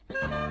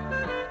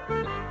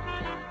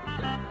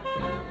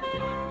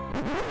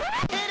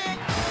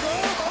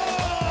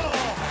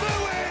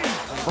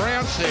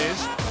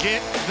says,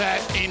 get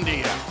that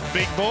India.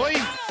 Big boy.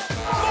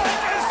 Call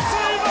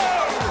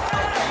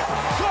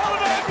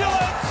an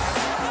ambulance!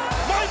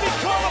 Maybe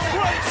call a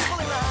police!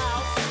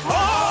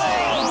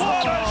 Oh,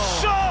 what a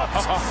shot!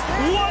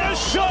 What a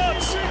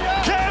shot!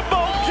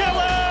 Campbell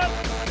Gillard!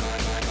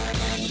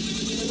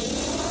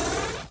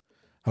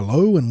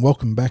 Hello and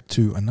welcome back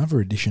to another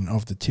edition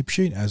of the Tip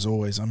Sheet. As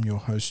always, I'm your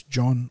host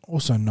John,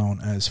 also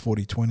known as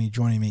 4020.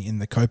 Joining me in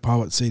the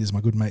co-pilot seat is my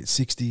good mate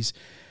 60s.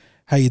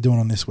 How you doing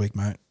on this week,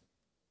 mate?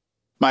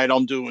 Mate,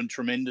 I'm doing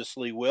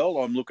tremendously well.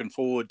 I'm looking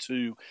forward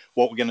to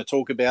what we're going to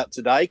talk about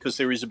today because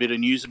there is a bit of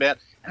news about,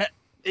 and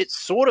it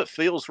sort of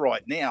feels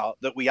right now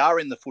that we are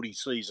in the footy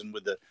season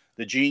with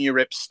the junior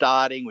reps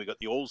starting. We've got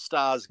the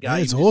All-Stars game. Yeah,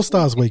 it's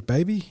All-Stars week,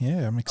 baby.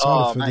 Yeah, I'm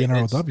excited for the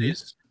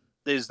NRLW.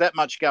 There's that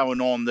much going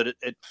on that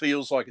it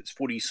feels like it's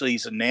footy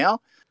season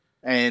now,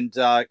 and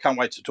can't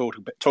wait to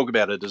talk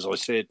about it, as I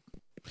said.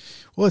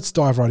 Well, let's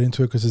dive right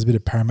into it because there's a bit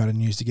of Parramatta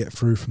news to get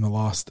through from the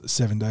last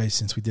 7 days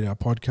since we did our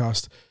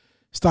podcast.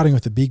 Starting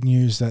with the big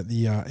news that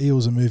the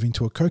Eels are moving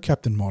to a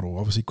co-captain model.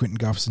 Obviously, Quinton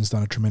Gutherson's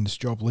done a tremendous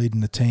job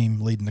leading the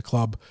team, leading the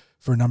club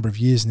for a number of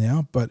years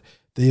now, but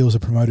the Eels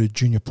have promoted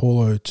Junior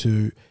Paulo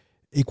to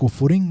equal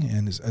footing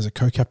and as a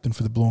co-captain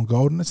for the Blue and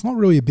Gold. And it's not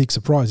really a big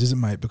surprise, is it,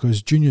 mate?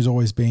 Because Junior's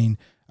always been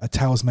a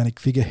talismanic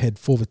figurehead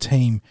for the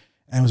team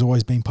and has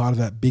always been part of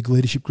that big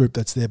leadership group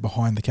that's there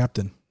behind the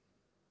captain.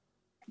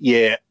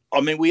 Yeah,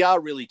 I mean, we are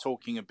really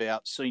talking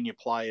about senior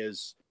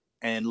players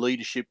and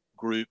leadership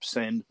groups,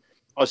 and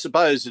I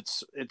suppose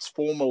it's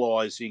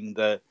formalising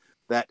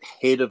that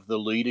head of the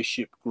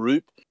leadership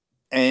group.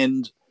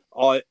 And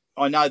I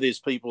know there's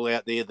people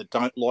out there that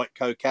don't like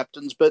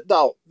co-captains, but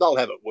they'll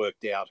have it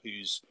worked out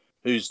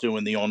who's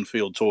doing the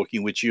on-field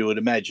talking, which you would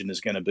imagine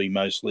is going to be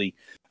mostly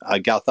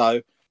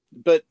Gutho.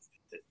 But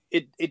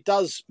it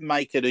does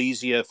make it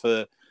easier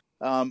for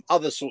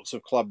other sorts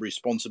of club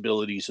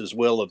responsibilities as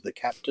well of the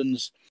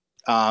captains.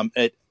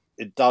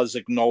 It does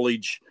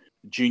acknowledge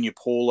Junior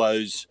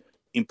Paulo's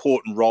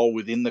important role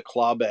within the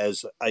club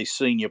as a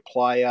senior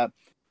player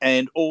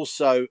and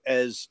also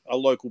as a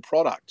local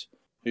product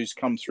who's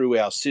come through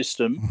our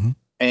system,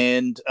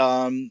 and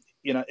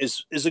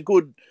is a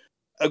good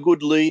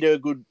leader,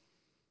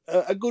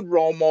 a good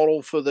role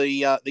model for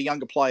the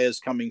younger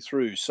players coming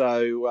through.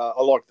 So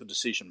I like the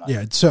decision, mate.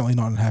 Yeah, it's certainly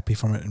not unhappy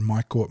from it in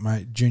my court,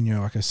 mate. Junior,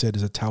 like I said,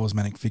 is a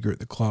talismanic figure at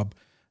the club.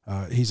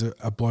 He's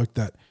a bloke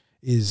that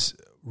is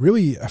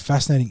really a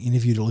fascinating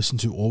interview to listen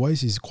to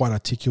always. He's quite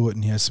articulate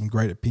and he has some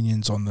great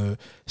opinions on the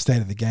state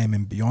of the game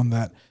and beyond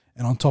that.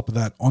 And on top of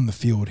that, on the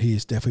field, he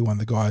is definitely one of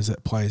the guys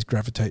that players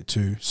gravitate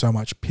to. So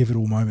much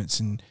pivotal moments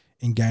in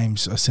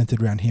games are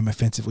centered around him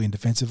offensively and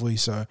defensively.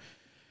 So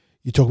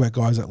you talk about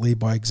guys that lead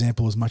by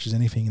example as much as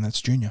anything, and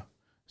that's Junior.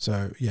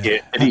 So, yeah.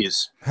 Yeah, it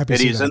is. Happy it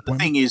to see is. that And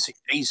the thing is,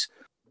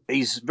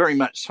 he's very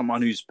much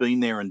someone who's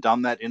been there and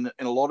done that in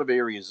a lot of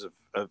areas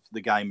of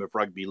the game of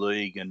rugby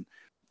league and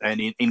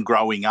in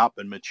growing up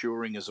and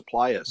maturing as a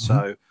player.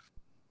 So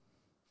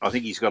I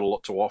think he's got a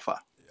lot to offer.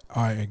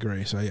 I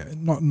agree. So, yeah,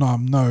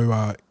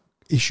 no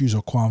issues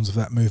or qualms of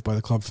that move by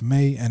the club for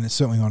me, and it's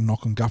certainly not a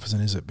knock on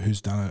Gutherson, is it, who's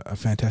done a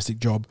fantastic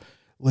job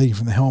leading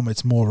from the helm.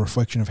 It's more a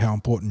reflection of how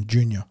important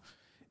Junior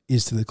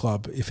is to the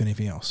club, if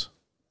anything else.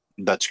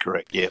 That's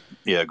correct. Yeah,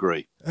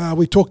 agree.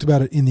 We talked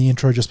about it in the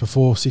intro just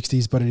before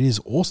 60s, but it is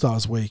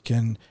All-Stars week,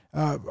 and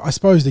I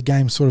suppose the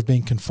game's sort of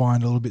been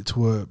confined a little bit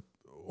to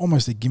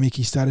almost a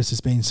gimmicky status.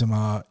 There's been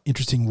some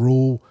interesting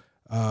rule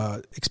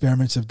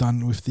experiments have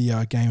done with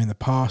the game in the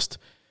past.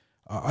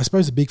 I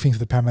suppose the big thing for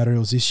the Parramatta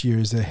Eels this year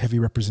is their heavy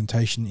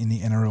representation in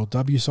the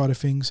NRLW side of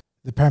things.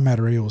 The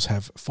Parramatta Eels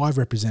have 5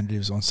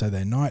 representatives on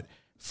Saturday night,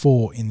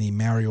 4 in the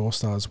Maori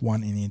All-Stars,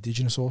 1 in the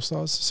Indigenous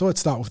All-Stars. So let's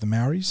start with the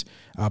Maoris.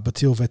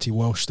 Batil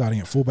Veti-Welsh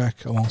starting at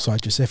fullback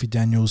alongside Giuseppe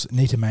Daniels,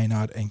 Nita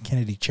Maynard and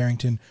Kennedy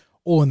Charrington,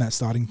 all in that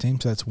starting team.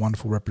 So that's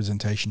wonderful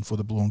representation for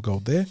the Blue and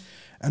Gold there.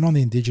 And on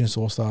the Indigenous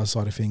All-Stars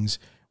side of things,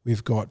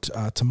 we've got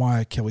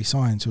Tamaya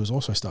Kelly-Signs, who is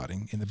also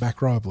starting in the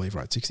back row, I believe,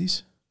 right,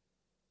 60s?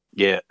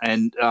 Yeah,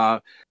 and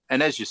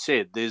as you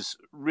said, there's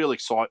real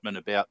excitement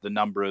about the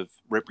number of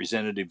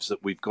representatives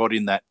that we've got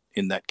in that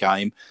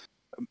game.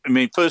 I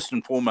mean, first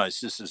and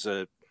foremost, this is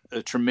a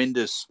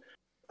tremendous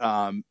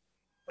an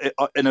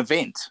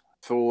event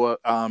for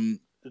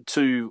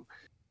 2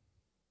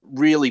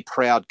 really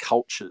proud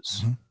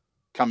cultures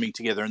coming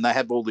together, and they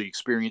have all the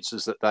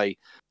experiences that they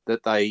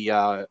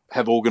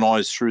have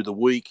organised through the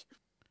week.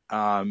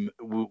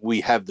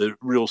 We have the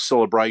real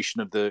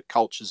celebration of the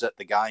cultures at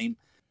the game,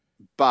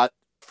 but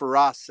for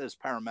us as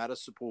Parramatta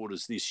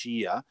supporters this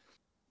year,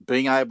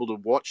 being able to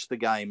watch the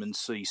game and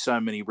see so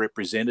many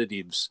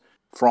representatives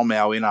from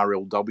our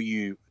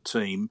NRLW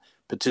team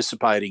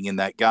participating in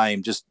that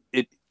game, just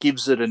it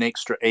gives it an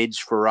extra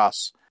edge for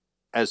us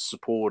as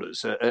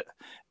supporters.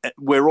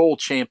 We're all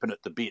champing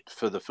at the bit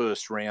for the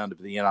first round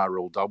of the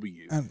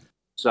NRLW.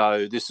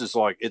 So this is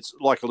it's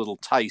like a little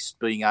taste,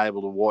 being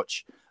able to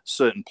watch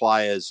certain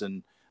players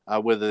and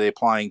whether they're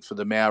playing for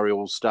the Maori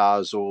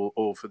All-Stars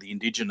or for the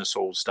Indigenous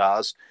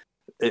All-Stars.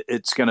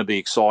 It's going to be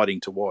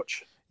exciting to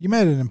watch. You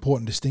made an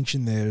important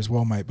distinction there as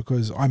well, mate,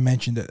 because I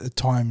mentioned at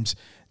times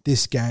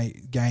this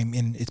game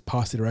in its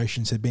past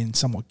iterations had been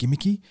somewhat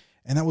gimmicky,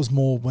 and that was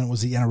more when it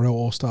was the NRL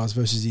All-Stars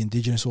versus the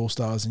Indigenous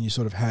All-Stars, and you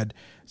sort of had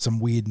some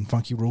weird and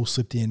funky rules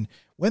slipped in.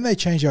 When they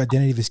changed the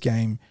identity of this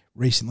game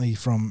recently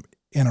from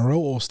NRL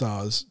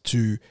All-Stars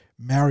to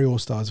Maori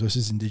All-Stars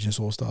versus Indigenous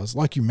All-Stars,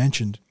 like you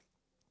mentioned,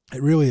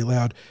 it really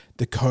allowed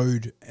the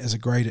code as a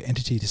greater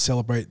entity to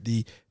celebrate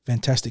the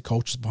fantastic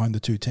cultures behind the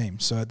two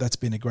teams. So that's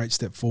been a great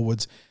step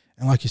forwards.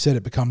 And like you said,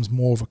 it becomes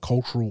more of a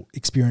cultural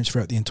experience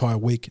throughout the entire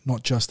week,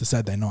 not just the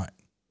Saturday night.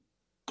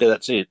 Yeah,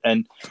 that's it.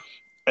 And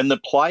the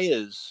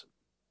players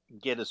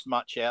get as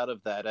much out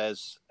of that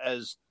as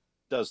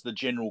does the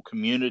general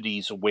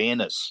community's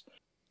awareness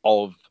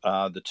of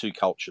the two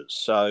cultures.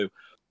 So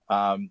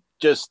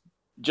just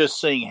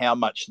seeing how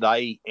much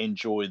they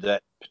enjoy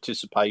that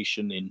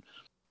participation in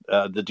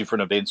the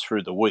different events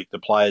through the week, the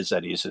players,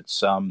 that is,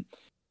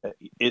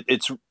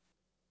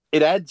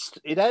 it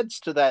adds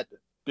to that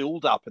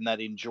build up and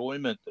that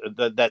enjoyment,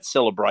 that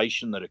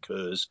celebration that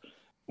occurs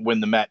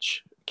when the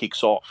match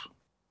kicks off.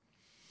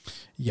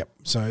 Yep,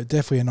 so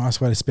definitely a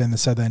nice way to spend the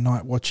Saturday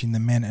night watching the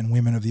men and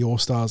women of the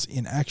All-Stars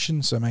in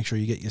action. So make sure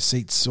you get your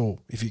seats, or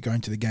if you're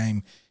going to the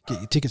game, get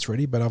your tickets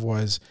ready, but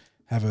otherwise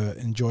have an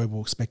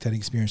enjoyable spectating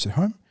experience at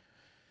home.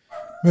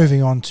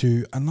 Moving on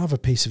to another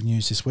piece of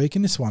news this week,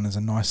 and this one is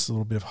a nice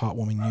little bit of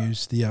heartwarming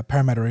news. The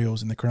Parramatta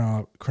Eels and the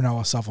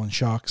Cronulla Sutherland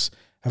Sharks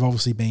have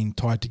obviously been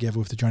tied together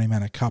with the Johnny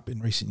Manor Cup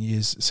in recent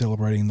years,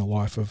 celebrating the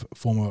life of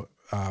former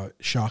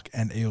Shark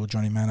and Eel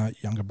Johnny Manor,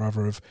 younger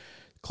brother of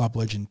club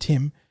legend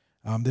Tim.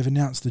 They've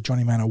announced the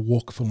Johnny Manor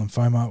Walk for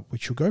Lymphoma,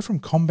 which will go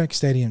from CommBank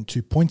Stadium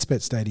to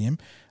PointsBet Stadium,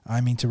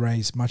 aiming to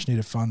raise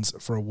much-needed funds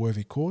for a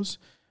worthy cause.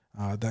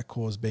 That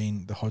cause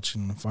being the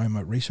Hodgkin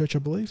lymphoma research, I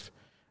believe.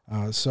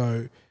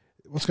 So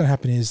what's going to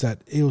happen is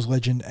that Eels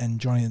legend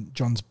and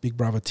John's big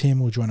brother Tim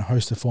will join a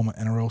host of former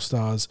NRL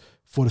stars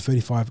for the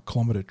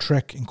 35-kilometre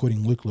trek,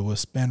 including Luke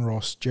Lewis, Ben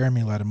Ross,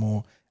 Jeremy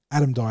Lattimore,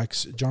 Adam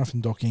Dykes,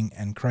 Jonathan Docking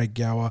and Craig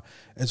Gower,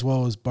 as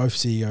well as both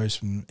CEOs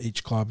from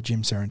each club,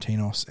 Jim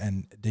Sarantinos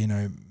and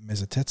Dino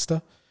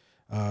Mezzatesta.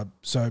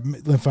 So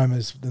lymphoma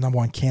is the number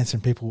one cancer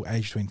in people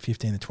aged between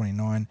 15 to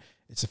 29.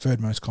 It's the third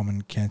most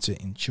common cancer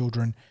in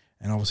children,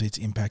 and obviously it's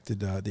impacted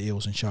the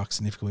Eels and Sharks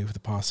significantly with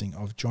the passing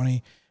of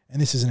Johnny. And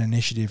this is an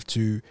initiative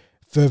to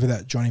further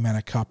that Johnny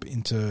Manor Cup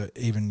into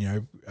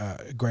even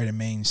greater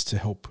means to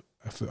help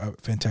a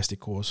fantastic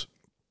cause.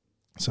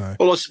 So,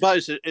 well, I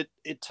suppose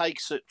it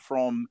takes it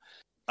from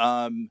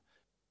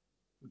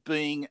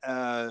being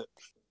an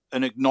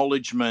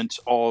acknowledgement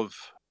of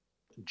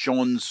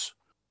John's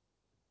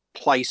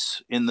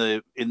place in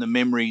the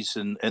memories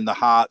and the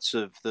hearts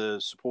of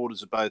the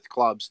supporters of both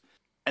clubs,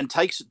 and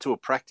takes it to a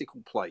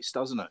practical place,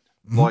 doesn't it?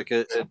 Mm-hmm. Like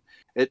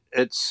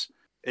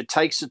it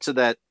takes it to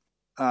that,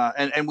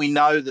 and we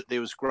know that there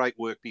was great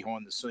work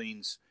behind the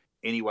scenes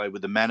anyway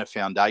with the Manor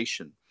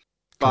Foundation,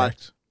 but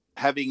correct.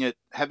 having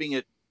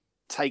it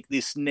take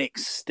this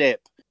next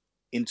step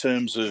in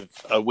terms of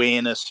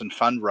awareness and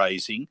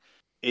fundraising,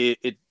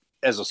 it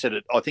as I said,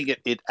 I think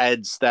it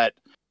adds that,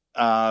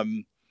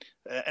 and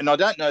I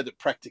don't know that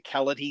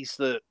practicality is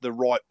the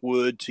right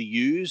word to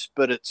use,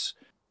 but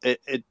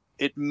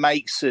it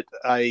makes it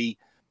a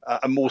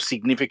more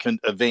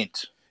significant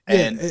event,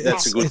 and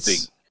that's a good thing.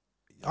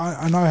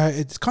 I know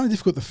it's kind of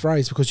difficult to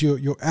phrase because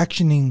you're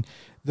actioning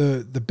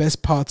the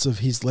best parts of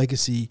his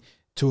legacy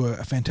to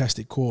a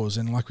fantastic cause.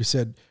 And like we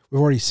said,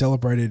 we've already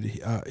celebrated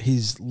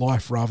his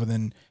life rather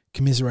than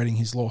commiserating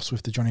his loss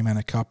with the Johnny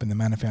Manor Cup and the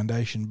Manor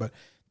Foundation. But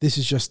this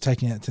is just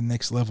taking it to the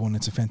next level, and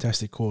it's a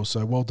fantastic cause.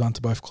 So well done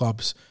to both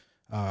clubs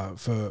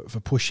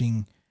for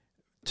pushing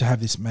to have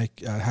this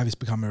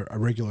become a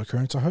regular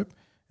occurrence, I hope.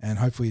 And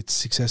hopefully it's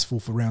successful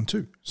for round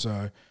 2.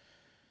 So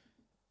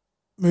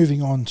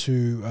moving on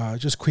to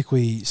just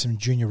quickly some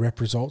junior rep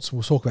results.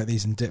 We'll talk about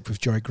these in depth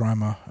with Joey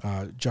Grimer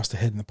just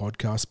ahead in the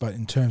podcast. But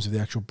in terms of the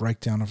actual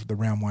breakdown of the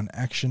round 1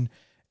 action,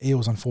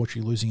 Eels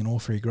unfortunately losing in all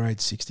 3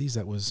 grades 60s.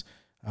 That was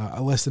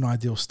a less than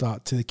ideal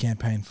start to the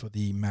campaign for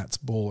the Mats,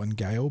 Ball and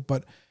Gale.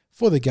 But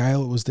for the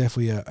Gale, it was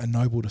definitely a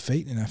noble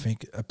defeat, and I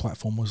think a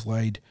platform was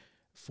laid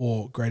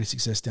for greater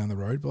success down the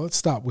road. But let's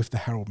start with the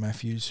Harold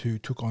Matthews, who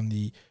took on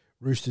the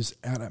Roosters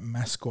out at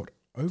Mascot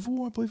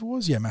Oval, I believe it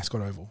was. Yeah,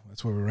 Mascot Oval.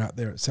 That's where we were out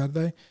there at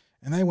Saturday.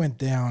 And they went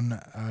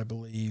down, I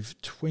believe,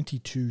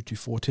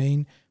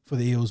 22-14 for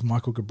the Eels.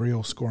 Michael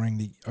Gabriel scoring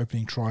the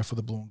opening try for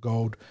the Blue and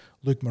Gold.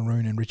 Luke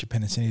Maroon and Richard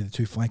Pennicini, the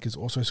 2 flankers,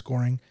 also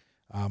scoring.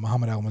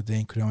 Muhammad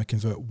Al-Madeen could only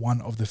convert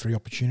 1 of the 3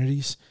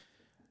 opportunities.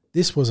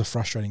 This was a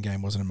frustrating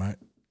game, wasn't it, mate?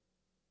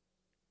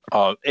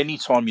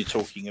 Anytime you're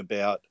talking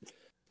about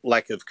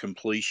lack of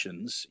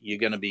completions, you're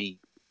going to be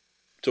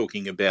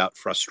talking about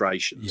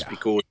frustrations,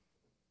 because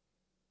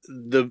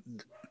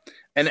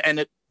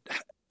it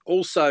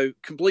also,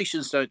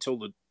 completions don't tell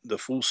the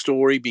full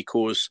story,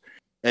 because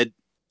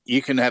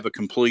you can have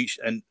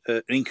an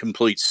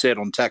incomplete set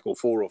on tackle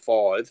 4 or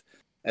 5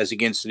 as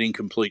against an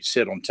incomplete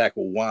set on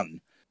tackle 1,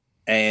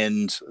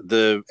 and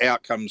the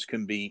outcomes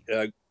can be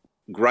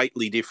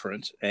greatly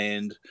different.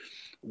 And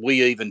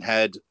we even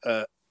had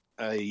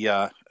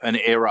an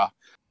error,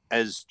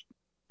 as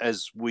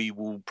we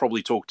will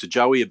probably talk to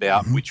Joey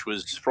about, which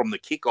was from the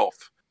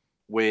kickoff,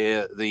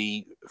 where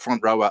the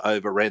front rower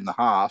overran the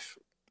half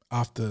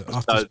after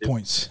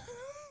points.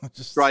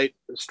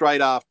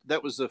 Straight after.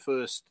 That was the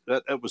first.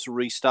 That was a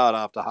restart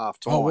after half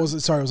time. Oh, was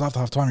it? Sorry, it was after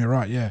half time. You're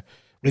right. Yeah,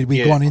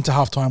 we'd gone into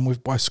half time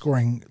by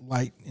scoring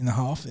late in the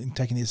half and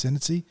taking the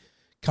ascendancy.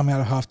 Come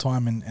out of half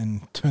time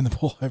and turn the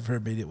ball over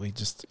immediately.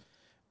 Just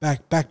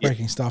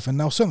back-breaking stuff. And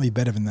they'll certainly be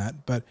better than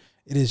that. But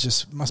it is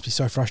just must be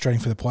so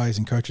frustrating for the players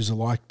and coaches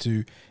alike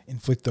to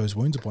inflict those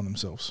wounds upon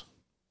themselves.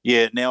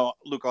 Yeah. Now,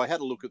 look, I had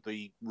a look at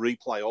the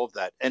replay of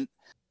that, and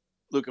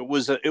look, it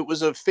was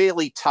a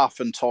fairly tough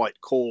and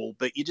tight call,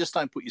 but you just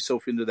don't put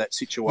yourself into that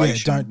situation.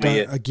 Yeah,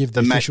 don't give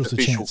the officials a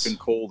chance. Can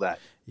call that.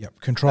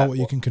 Yep, control what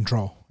you can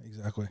control.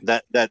 Exactly.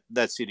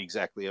 That's it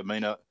exactly. I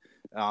mean,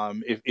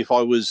 if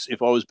I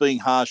was being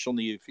harsh on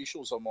the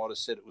officials, I might have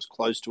said it was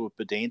close to a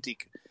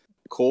pedantic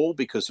call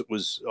because it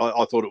was.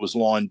 I thought it was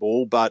line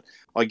ball, but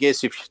I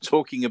guess if you're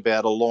talking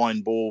about a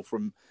line ball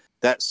from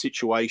that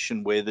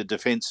situation where the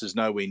defence is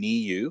nowhere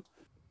near you,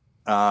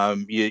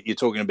 you're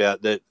talking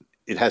about that.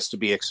 It has to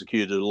be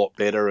executed a lot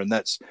better, and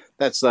that's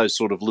those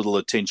sort of little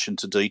attention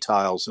to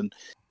details.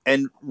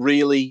 And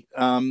really,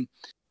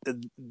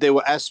 there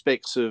were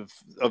aspects of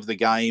the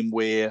game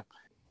where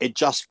it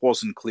just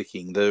wasn't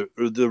clicking.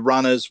 The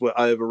runners were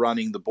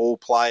overrunning the ball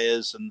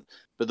players,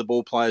 but the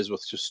ball players were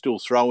just still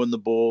throwing the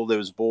ball. There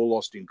was ball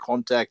lost in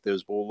contact. There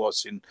was ball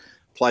lost in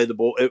play the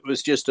ball. It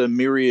was just a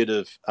myriad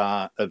of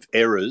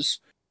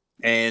errors,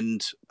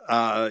 and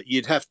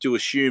you'd have to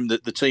assume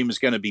that the team is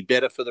going to be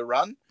better for the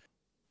run.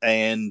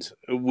 And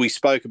we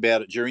spoke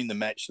about it during the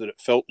match that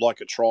it felt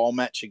like a trial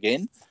match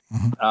again.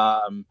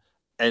 And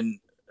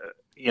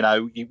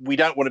we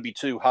don't want to be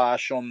too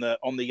harsh on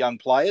the young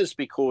players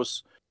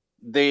because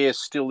they're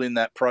still in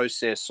that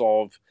process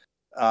of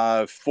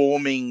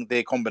forming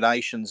their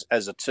combinations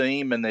as a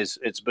team, and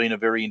it's been a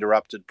very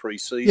interrupted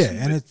pre-season.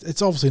 Yeah, and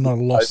it's obviously not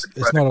a loss.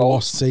 It's not a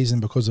lost season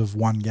because of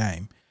one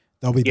game.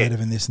 They'll be better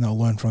than this, and they'll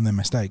learn from their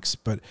mistakes.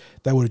 But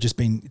they would have just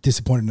been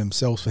disappointed in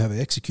themselves for how they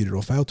executed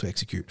or failed to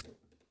execute.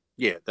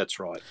 Yeah, that's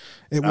right.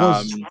 It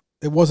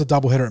was a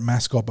doubleheader at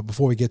Mascot, but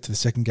before we get to the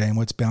second game,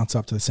 let's bounce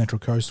up to the Central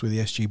Coast where the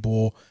SG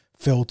Ball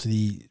fell to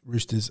the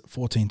Roosters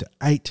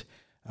 14-8.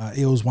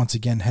 Eels once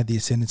again had the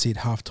ascendancy at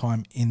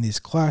halftime in this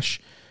clash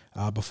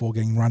before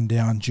getting run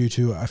down due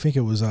to, I think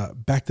it was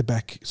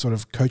back-to-back sort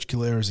of coach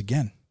kill errors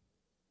again.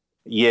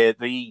 Yeah,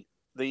 the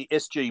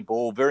SG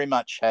Ball very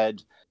much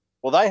had,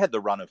 well, they had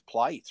the run of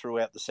play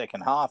throughout the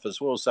second half as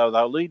well. So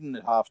they were leading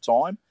at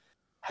halftime,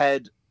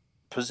 had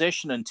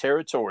possession and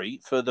territory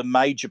for the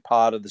major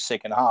part of the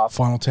second half.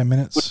 Final 10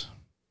 minutes.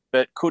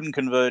 But couldn't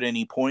convert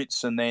any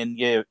points, and then,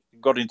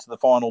 got into the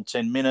final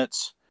 10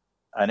 minutes,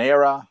 an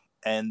error,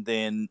 and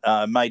then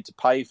made to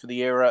pay for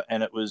the error,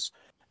 and it was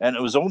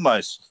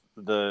almost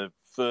the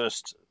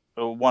first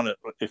one,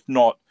 if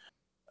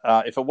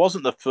it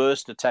wasn't the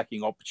first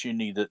attacking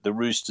opportunity that the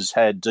Roosters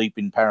had deep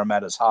in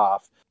Parramatta's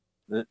half,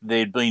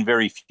 there'd been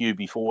very few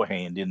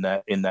beforehand in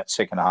that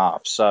second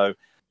half. So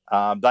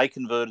they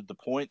converted the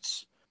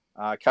points.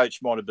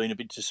 Coach might have been a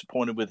bit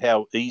disappointed with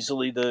how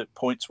easily the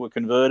points were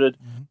converted.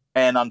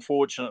 And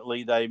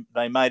unfortunately,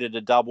 they made it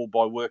a double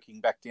by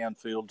working back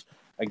downfield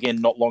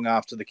again not long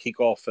after the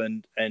kickoff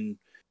and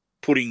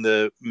putting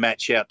the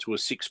match out to a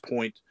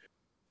 6-point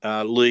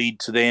lead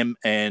to them,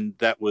 and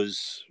that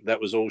was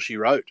all she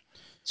wrote.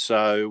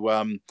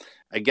 So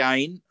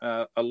again,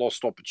 a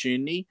lost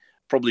opportunity,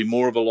 probably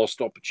more of a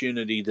lost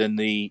opportunity than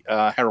the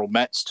Harold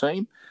Matts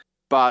team,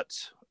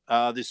 but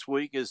this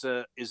week is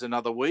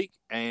another week,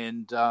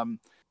 and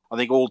I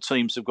think all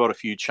teams have got a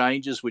few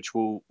changes, which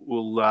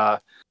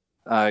we'll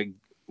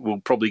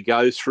probably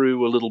go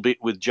through a little bit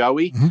with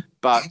Joey.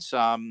 But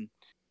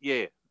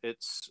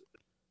it's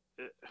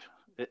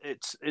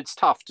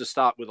tough to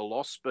start with a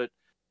loss, but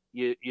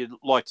you'd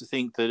like to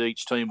think that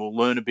each team will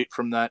learn a bit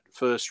from that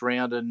first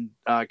round and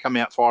come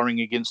out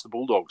firing against the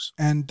Bulldogs.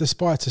 And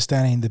despite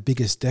sustaining the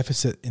biggest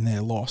deficit in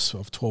their loss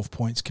of 12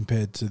 points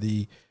compared to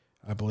the,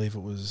 I believe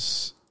it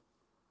was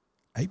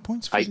 8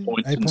 points? 8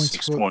 points and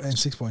 6 points. And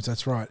 6 points,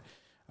 that's right.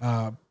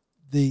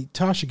 The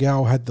Tarsha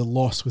Gowell had the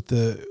loss with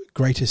the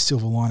greatest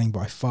silver lining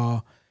by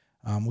far.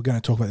 We're going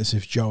to talk about this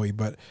with Joey,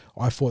 but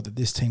I thought that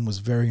this team was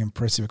very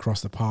impressive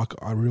across the park.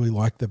 I really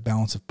liked the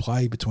balance of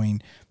play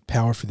between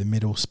power through the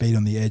middle, speed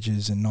on the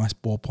edges, and nice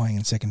ball playing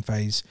in second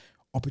phase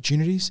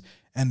opportunities.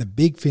 And the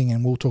big thing,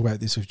 and we'll talk about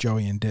this with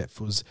Joey in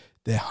depth, was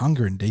their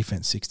hunger in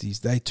defense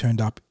 60s. They turned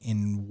up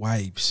in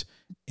waves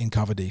in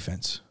cover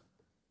defense.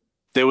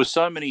 There were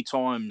so many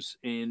times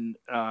in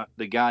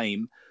the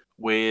game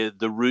where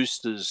the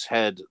Roosters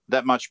had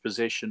that much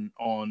possession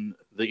on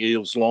the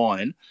Eels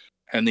line,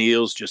 and the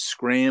Eels just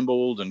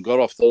scrambled and got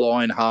off the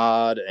line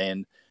hard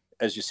and,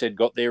 as you said,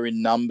 got there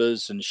in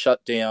numbers and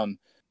shut down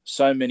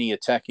so many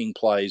attacking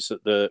plays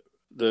that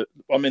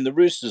the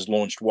Roosters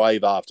launched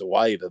wave after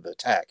wave of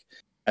attack,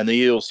 and the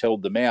Eels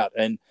held them out.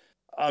 And,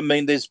 I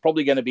mean, there's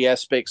probably going to be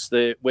aspects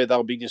there where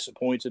they'll be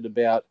disappointed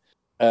about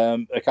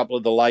a couple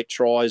of the late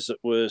tries that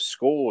were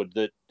scored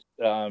that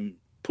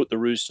put the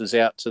Roosters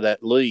out to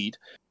that lead.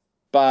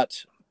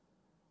 But,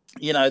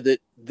 that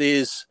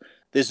there's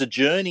a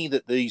journey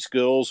that these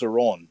girls are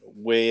on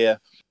where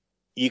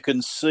you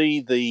can see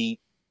the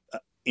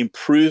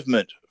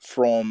improvement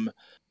from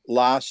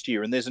last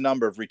year. And there's a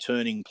number of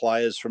returning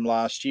players from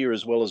last year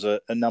as well as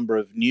a number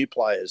of new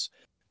players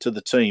to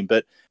the team.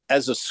 But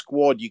as a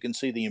squad, you can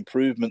see the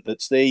improvement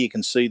that's there. You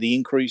can see the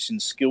increase in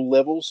skill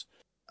levels.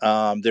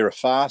 They're a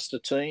faster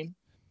team.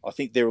 I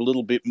think they're a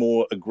little bit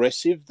more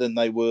aggressive than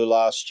they were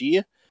last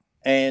year.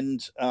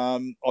 And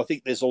I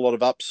think there's a lot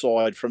of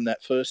upside from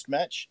that first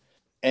match.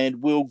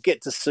 And we'll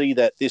get to see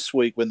that this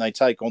week when they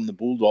take on the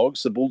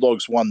Bulldogs. The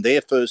Bulldogs won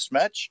their first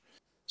match.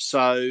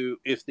 So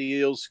if the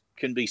Eels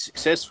can be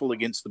successful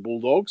against the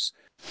Bulldogs,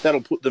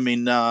 that'll put them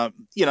in, a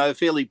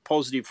fairly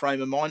positive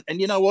frame of mind.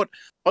 And you know what?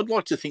 I'd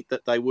like to think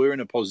that they were in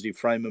a positive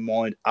frame of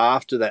mind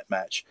after that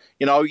match.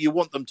 You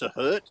want them to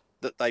hurt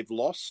that they've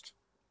lost,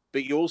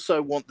 but you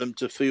also want them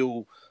to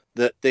feel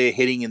that they're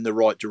heading in the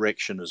right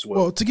direction as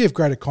well. Well, to give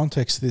greater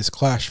context to this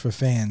clash for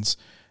fans,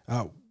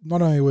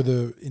 not only were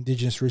the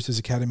Indigenous Roosters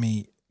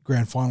Academy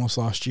grand finalists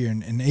last year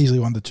and easily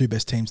one of the two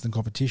best teams in the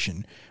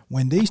competition,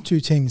 when these two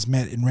teams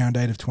met in round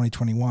 8 of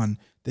 2021,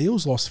 the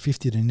Eels lost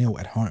 50-0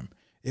 at home.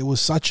 It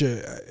was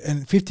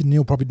and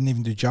 50-0 probably didn't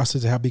even do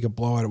justice to how big a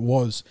blowout it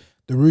was.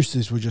 The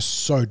Roosters were just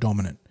so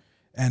dominant.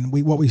 And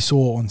what we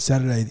saw on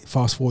Saturday,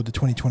 fast forward to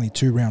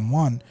 2022 round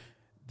 1,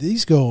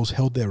 these girls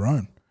held their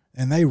own.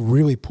 And they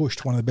really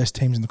pushed one of the best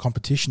teams in the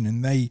competition.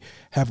 And they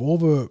have all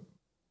the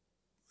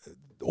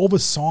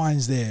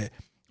signs there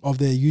of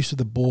their use of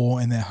the ball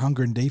and their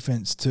hunger and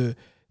defense to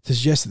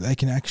suggest that they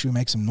can actually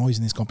make some noise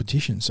in this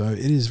competition. So it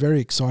is very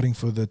exciting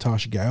for the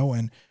Tarsha Gale,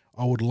 and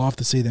I would love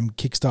to see them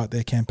kickstart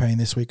their campaign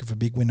this week of a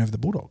big win over the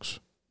Bulldogs.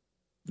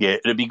 Yeah,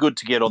 it'd be good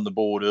to get on the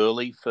board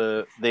early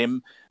for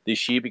them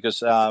this year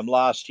because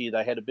last year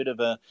they had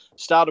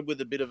started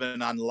with a bit of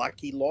an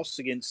unlucky loss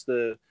against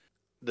the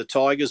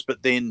Tigers,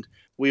 but then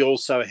we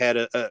also had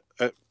a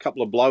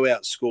couple of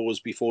blowout scores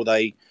before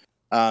they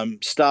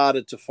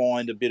started to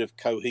find a bit of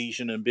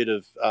cohesion and a bit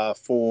of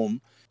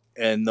form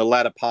in the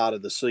latter part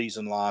of the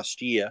season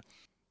last year.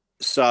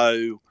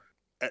 So,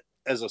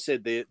 as I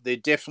said, they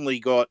definitely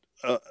got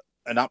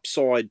an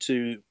upside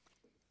to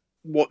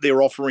what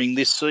they're offering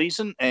this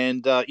season.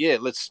 And,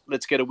 let's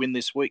get a win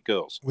this week,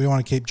 girls. We don't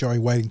want to keep Joey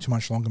waiting too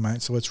much longer,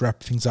 mate, so let's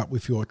wrap things up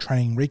with your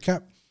training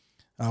recap.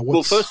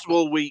 Well, first of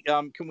all, we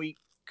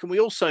can we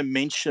also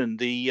mention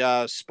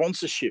the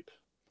sponsorship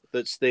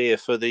that's there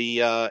for the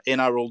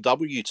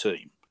NRLW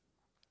team?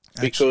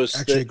 Because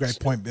actually a great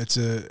point.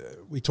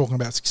 We're talking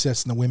about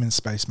success in the women's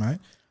space, mate.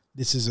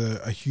 This is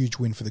a huge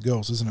win for the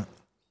girls, isn't it?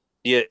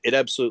 Yeah, it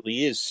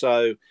absolutely is.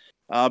 So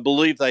I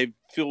believe they've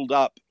filled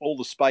up all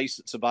the space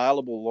that's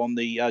available on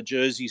the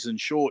jerseys and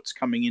shorts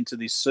coming into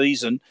this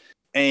season.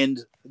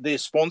 And their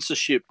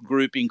sponsorship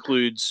group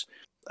includes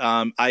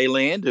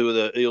A-Land, who are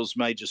the Eels'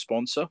 major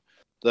sponsor,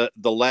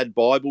 the Lad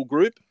Bible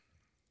Group,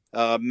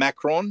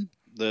 Macron,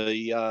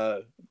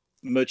 the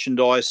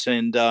merchandise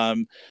and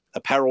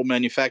apparel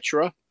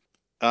manufacturer,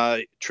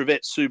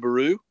 Trevette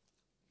Subaru,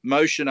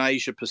 Motion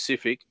Asia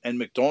Pacific, and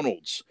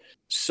McDonald's.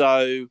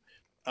 So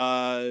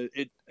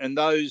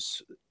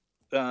those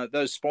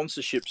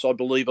sponsorships, I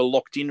believe, are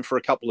locked in for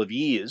a couple of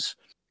years,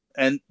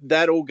 and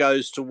that all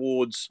goes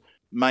towards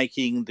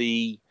making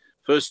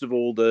first of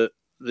all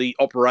the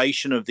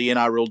operation of the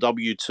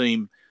NRLW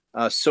team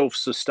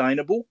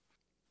self-sustainable,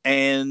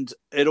 and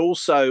it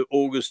also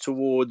augurs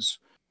towards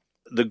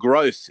the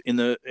growth in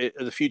the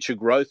future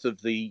growth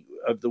of the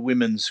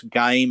women's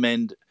game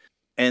and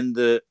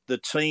the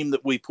team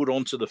that we put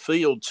onto the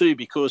field too,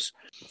 because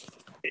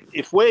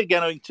if we're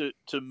going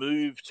to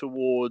move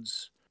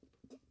towards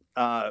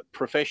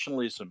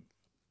professionalism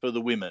for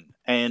the women,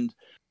 and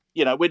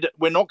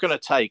we're not going to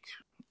take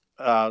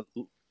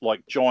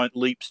like giant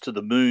leaps to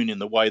the moon in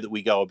the way that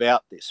we go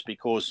about this,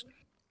 because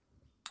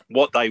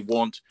what they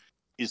want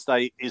is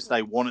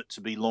they want it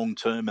to be long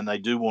term, and they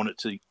do want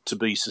it to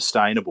be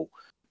sustainable,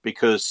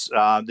 because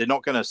they're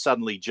not going to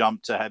suddenly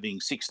jump to having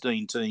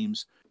 16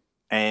 teams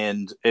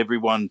and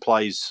everyone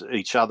plays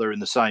each other in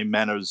the same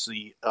manner as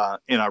the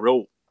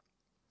NRL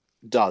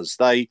does.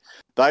 They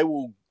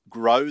will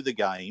grow the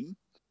game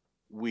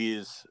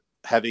with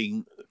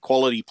having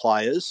quality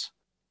players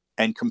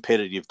and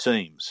competitive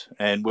teams.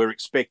 And we're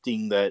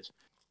expecting that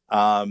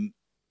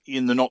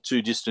in the not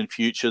too distant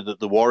future that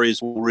the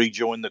Warriors will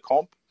rejoin the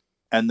comp,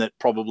 and that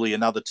probably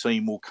another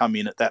team will come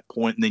in at that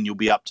point, and then you'll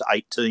be up to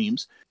 8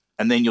 teams.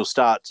 And then you'll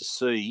start to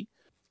see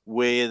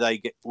where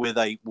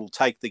they will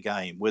take the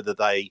game, whether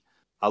they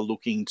are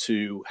looking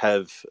to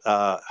have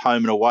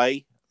home and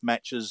away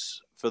matches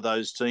for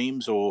those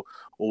teams, or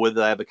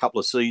whether they have a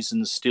couple of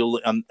seasons still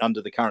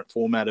under the current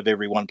format of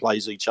everyone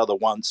plays each other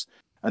once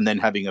and then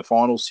having a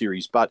final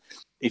series. But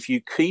if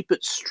you keep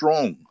it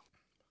strong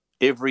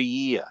every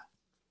year,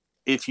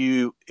 if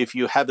you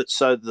have it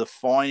so the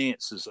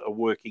finances are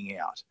working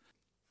out,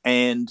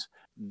 and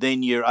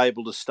then you're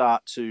able to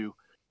start to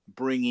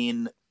bring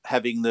in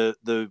having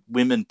the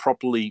women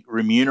properly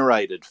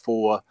remunerated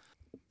for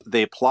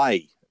their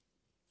play.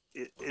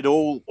 It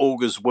all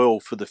augurs well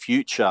for the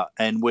future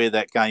and where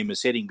that game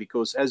is heading,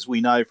 because as we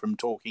know from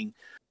talking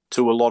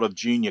to a lot of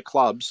junior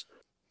clubs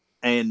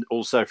and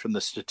also from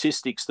the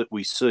statistics that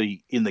we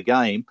see in the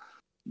game,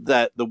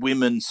 that the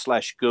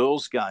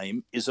women/girls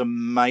game is a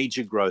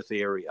major growth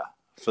area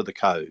for the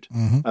code,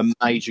 a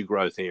major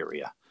growth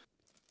area.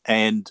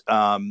 And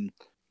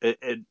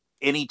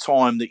any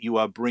time that you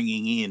are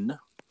bringing in,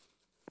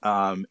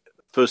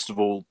 first of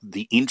all,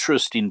 the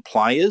interest in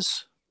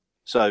players,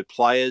 so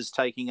players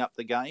taking up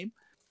the game,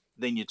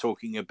 then you're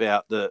talking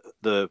about the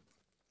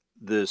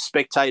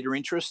spectator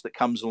interest that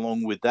comes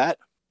along with that.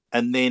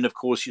 And then, of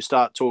course, you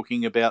start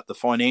talking about the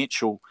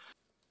financial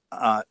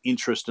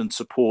interest and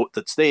support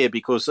that's there,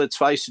 because let's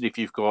face it, if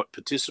you've got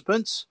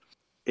participants,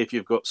 if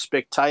you've got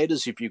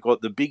spectators, if you've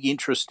got the big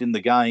interest in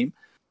the game,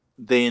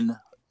 then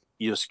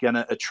you're going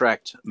to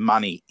attract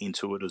money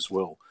into it as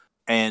well.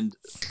 And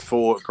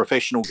for a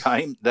professional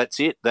game, that's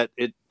it.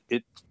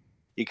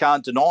 You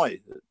can't deny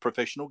that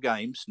professional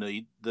games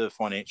need the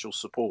financial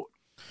support.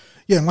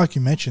 Yeah, and like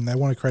you mentioned, they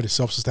want to create a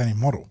self-sustaining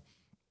model.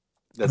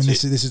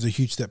 This is a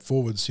huge step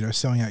forwards.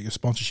 Selling out your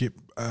sponsorship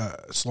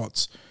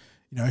slots,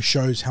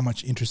 shows how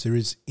much interest there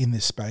is in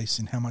this space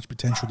and how much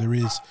potential there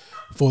is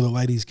for the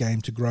ladies'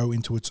 game to grow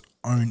into its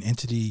own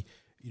entity.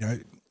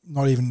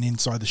 Not even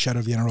inside the shadow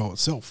of the NRL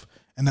itself,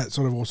 and that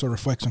sort of also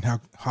reflects on how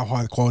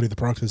high the quality of the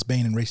product has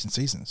been in recent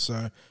seasons.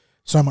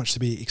 So much to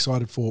be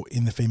excited for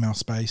in the female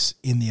space,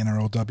 in the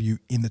NRLW,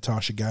 in the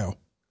Tarsha Gale.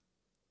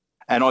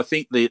 And I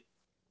think that,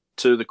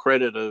 to the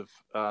credit of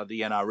the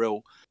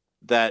NRL,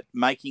 that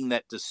making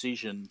that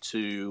decision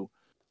to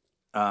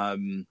have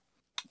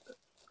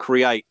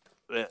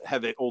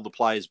all the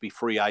players be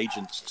free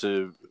agents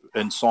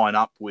and sign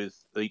up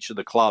with each of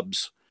the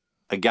clubs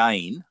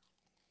again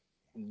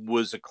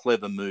was a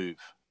clever move,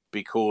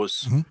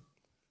 because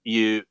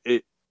you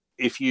had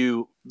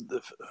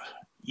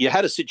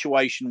a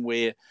situation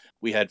where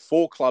we had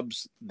 4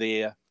 clubs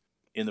there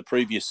in the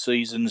previous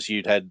seasons.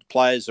 You'd had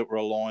players that were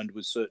aligned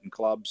with certain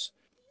clubs,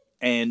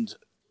 and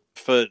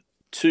for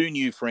 2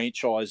 new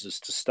franchises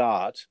to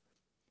start,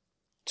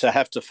 to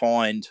have to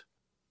find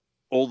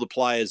all the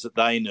players that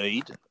they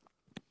need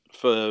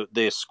for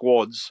their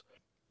squads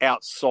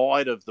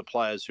outside of the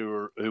players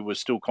who were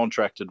still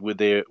contracted with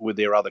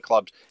their other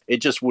clubs,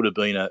 it just would have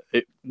been a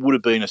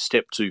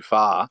step too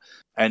far,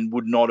 and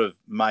would not have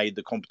made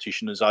the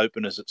competition as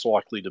open as it's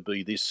likely to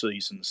be this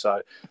season.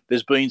 So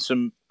there's been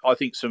some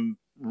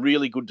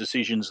really good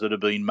decisions that have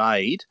been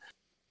made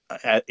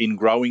in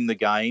growing the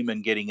game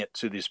and getting it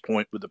to this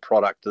point with the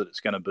product that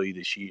it's going to be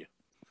this year.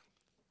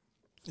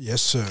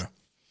 Yes, sir.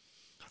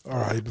 All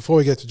right, before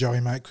we get to Joey,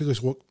 mate,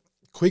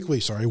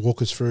 quickly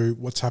walk us through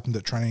what's happened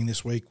at training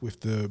this week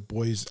with the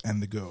boys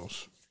and the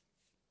girls.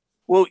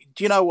 Well,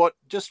 do you know what?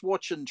 Just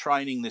watching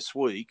training this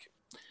week,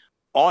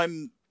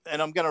 I'm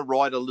going to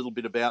write a little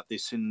bit about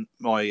this in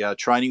my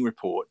training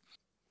report,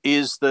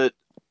 is that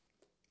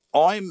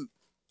I'm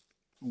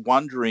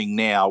wondering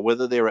now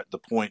whether they're at the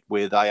point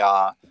where they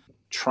are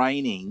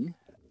training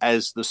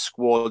as the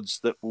squads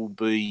that will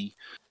be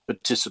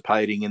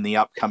participating in the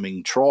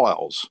upcoming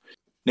trials.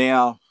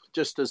 Now,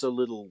 just as a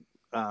little,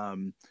 I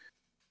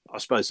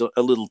suppose,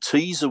 a little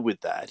teaser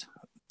with that,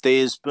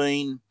 there's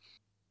been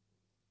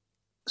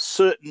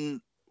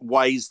certain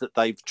ways that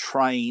they've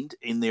trained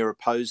in their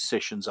opposed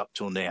sessions up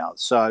till now.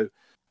 So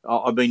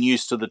I've been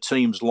used to the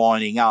teams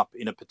lining up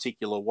in a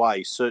particular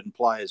way, certain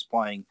players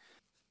playing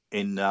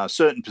in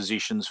certain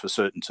positions for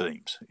certain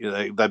teams.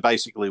 They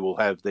basically will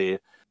have their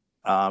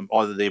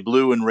either their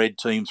blue and red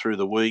team through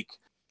the week,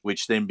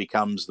 which then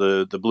becomes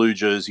the blue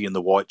jersey and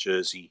the white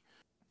jersey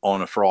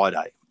on a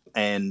Friday.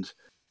 And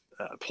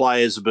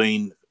players have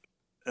been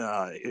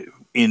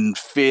in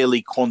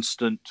fairly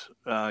consistent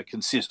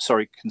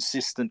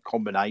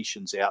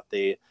combinations out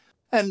there.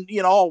 And,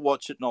 I'll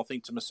watch it and I'll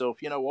think to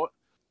myself, you know what?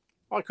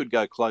 I could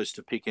go close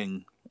to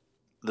picking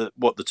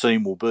what the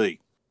team will be.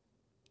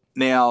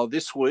 Now,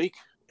 this week,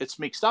 it's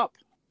mixed up.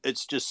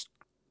 It's just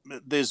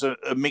there's a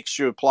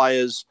mixture of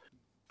players,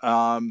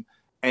 and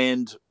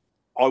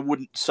I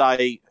wouldn't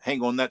say,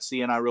 hang on, that's the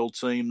NRL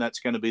team, that's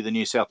going to be the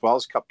New South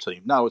Wales Cup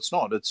team. No, it's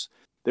not.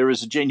 There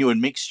is a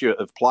genuine mixture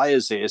of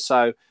players there.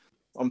 So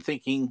I'm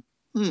thinking,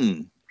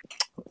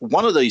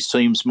 one of these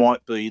teams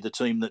might be the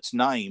team that's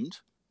named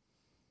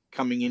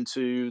coming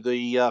into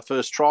the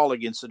first trial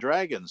against the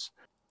Dragons.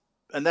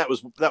 And that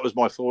was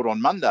my thought on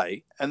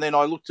Monday. And then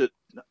I looked at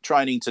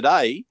training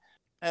today,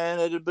 and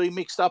it'd be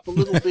mixed up a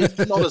little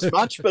bit, not as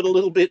much, but a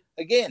little bit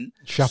again.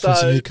 Shuffling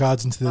some new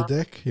cards into the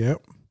deck,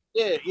 yep.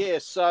 Yeah.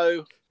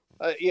 So,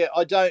 I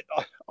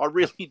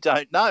really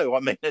don't know. I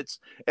mean, it's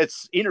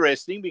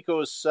interesting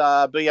because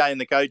BA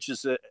and the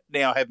coaches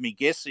now have me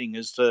guessing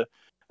as to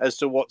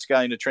what's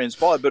going to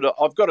transpire. But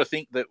I've got to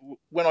think that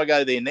when I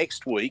go there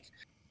next week,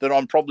 that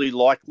I'm probably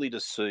likely to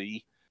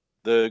see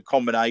the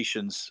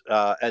combinations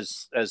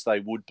as they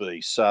would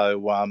be.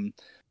 So,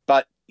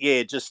 but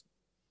yeah, just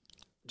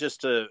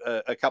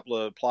a couple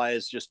of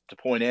players just to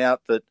point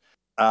out that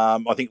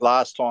I think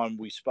last time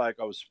we spoke,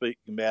 I was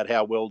speaking about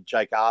how well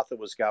Jake Arthur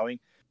was going.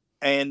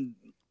 And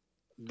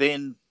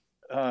then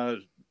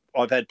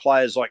I've had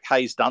players like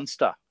Hayes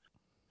Dunster,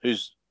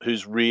 who's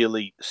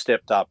really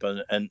stepped up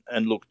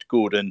and looked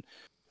good.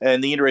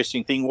 And the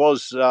interesting thing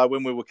was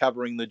when we were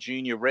covering the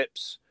junior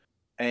reps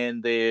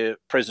and their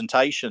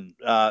presentation,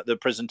 the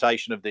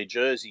presentation of their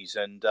jerseys,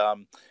 and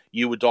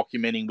you were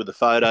documenting with the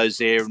photos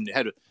there and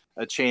had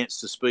a chance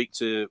to speak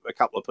to a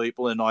couple of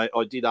people. And I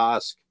did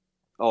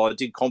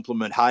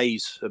compliment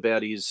Hayes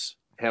about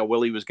how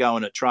well he was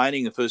going at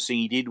training. The first thing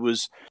he did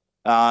was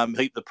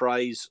heap the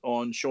praise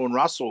on Sean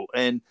Russell,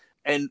 and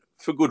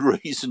for good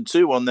reason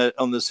too. On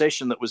the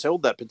session that was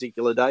held that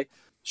particular day,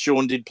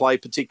 Sean did play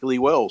particularly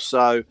well.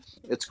 So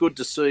it's good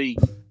to see.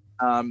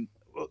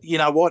 You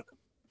know what?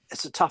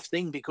 It's a tough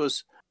thing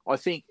because I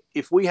think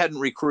if we hadn't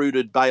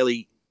recruited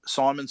Bailey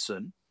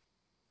Simonson,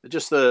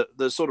 just the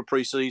sort of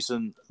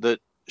preseason that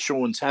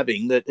Sean's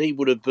having, that he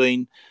would have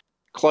been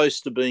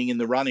close to being in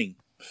the running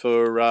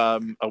for a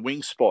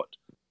wing spot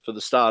for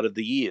the start of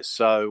the year.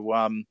 So,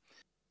 and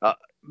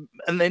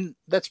then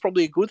that's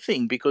probably a good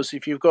thing, because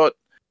if you've got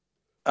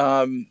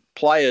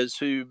players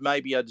who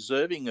maybe are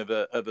deserving of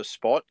a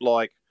spot,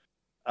 like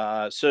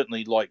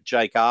certainly like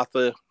Jake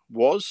Arthur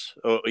was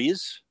or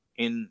is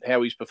in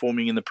how he's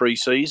performing in the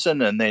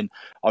preseason, and then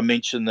I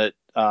mentioned that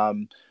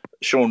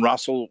Sean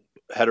Russell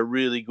had a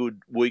really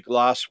good week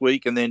last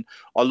week, and then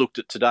I looked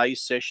at today's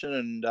session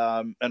and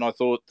I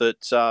thought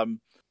that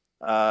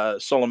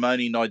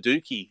Solomone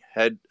Naiduki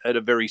had a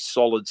very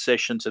solid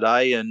session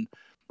today, and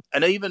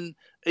even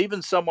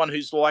someone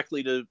who's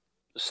likely to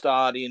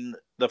start in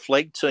the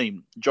flag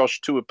team,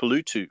 Josh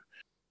Tuipulotu,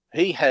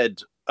 he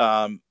had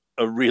a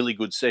really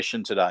good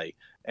session today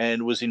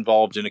and was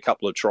involved in a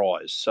couple of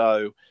tries.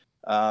 So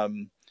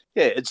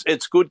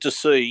it's good to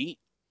see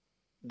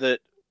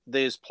that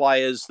there's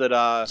players that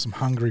are some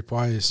hungry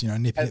players,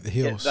 nipping at the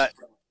heels.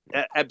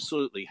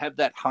 Absolutely have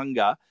that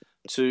hunger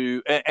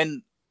to,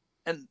 and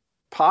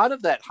part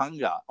of that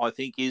hunger, I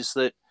think, is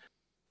that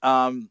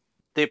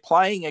they're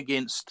playing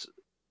against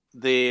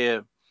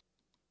their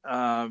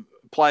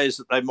players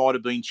that they might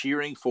have been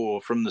cheering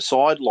for from the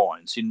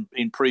sidelines in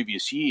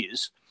previous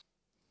years,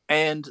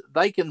 and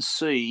they can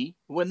see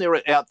when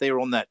they're out there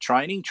on that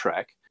training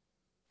track,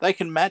 they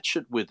can match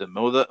it with them,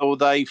 or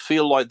they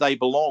feel like they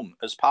belong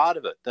as part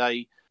of it.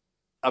 They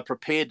are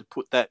prepared to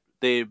put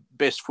their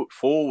best foot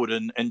forward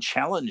and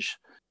challenge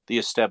the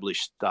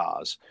established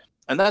stars.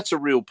 And that's a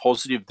real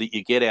positive that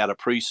you get out of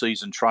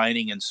pre-season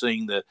training and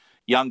seeing the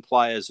young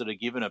players that are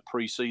given a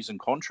pre-season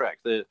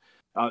contract.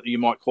 You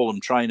might call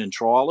them train and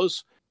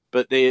trialers,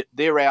 but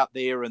they're out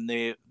there and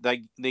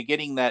they're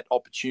getting that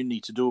opportunity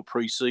to do a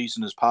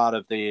pre-season as part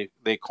of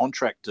their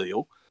contract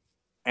deal.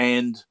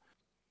 And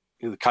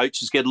the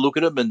coaches get a look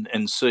at them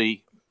and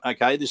see,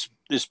 okay, this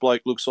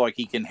bloke looks like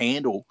he can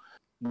handle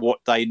what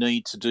they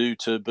need to do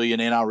to be an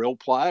NRL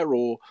player,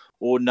 or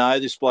no,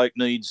 this bloke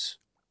needs,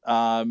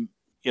 maybe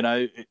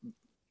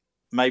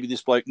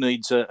this bloke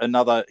needs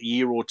another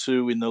year or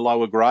two in the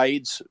lower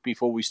grades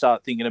before we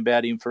start thinking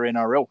about him for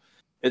NRL.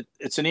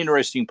 It's an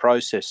interesting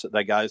process that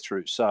they go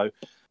through. So,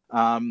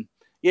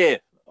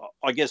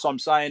 I guess I'm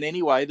saying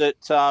anyway that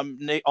I'm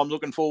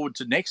looking forward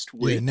to next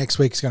week. Yeah, next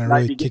week's going to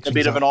really kick a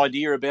bit of an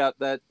idea about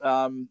that,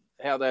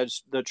 how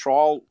the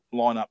trial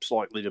lineup's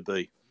likely to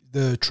be.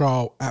 The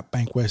trial at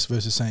Bankwest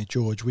versus St.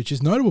 George, which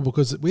is notable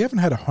because we haven't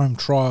had a home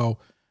trial.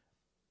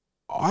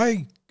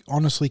 I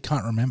honestly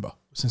can't remember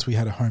since we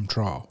had a home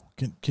trial.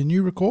 Can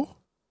you recall?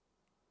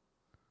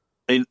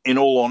 In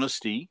all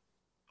honesty,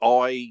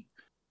 I'm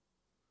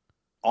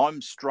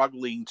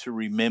struggling to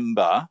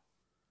remember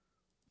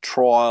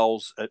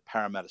trials at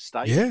Parramatta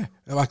Stadium.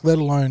 Yeah, like let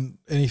alone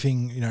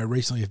anything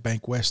recently of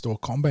Bankwest or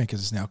CommBank as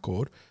it's now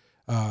called.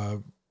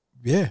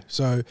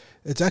 So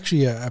it's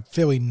actually a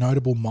fairly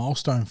notable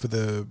milestone for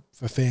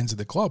fans of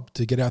the club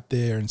to get out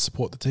there and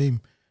support the team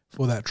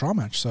for that trial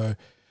match. So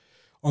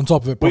on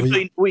top of it,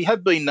 we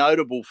have been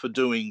notable for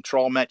doing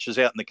trial matches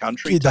out in the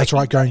country. Yeah, that's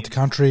right, going to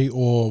country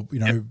or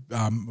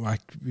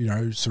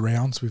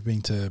surrounds. We've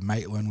been to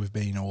Maitland, we've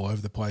been all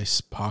over the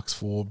place, Parks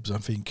Forbes, I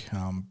think,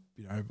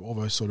 all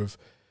those sort of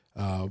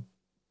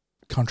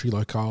country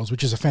locales,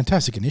 which is a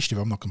fantastic initiative.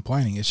 I'm not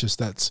complaining. It's just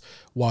that's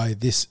why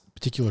this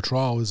particular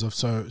trial is of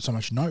so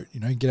much note.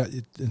 Get out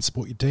and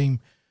support your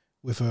team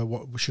with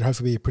what should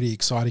hopefully be a pretty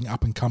exciting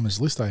up and comers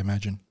list, I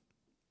imagine.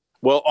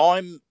 Well,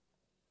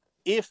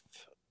 if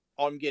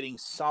I'm getting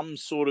some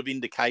sort of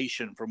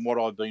indication from what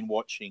I've been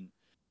watching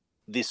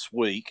this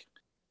week,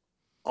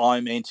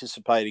 I'm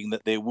anticipating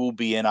that there will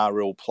be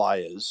NRL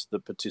players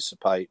that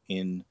participate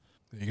in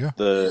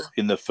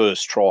the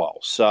first trial.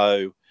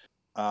 So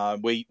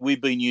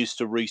we've been used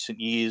to recent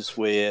years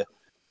where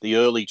the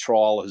early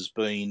trial has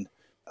been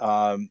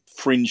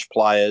fringe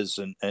players,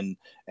 and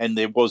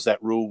there was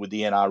that rule with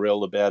the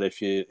NRL about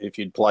if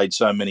you'd played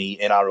so many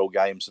NRL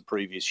games the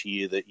previous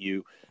year that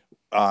you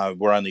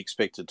were only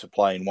expected to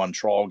play in one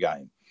trial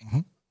game.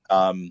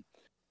 Mm-hmm.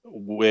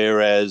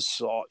 Whereas,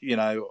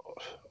 I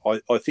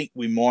think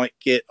we might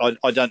get,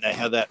 I don't know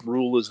how that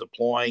rule is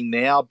applying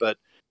now, but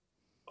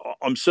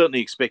I'm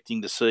certainly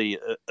expecting to see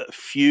a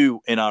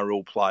few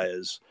NRL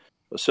players,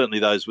 certainly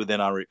those with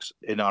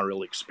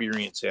NRL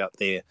experience out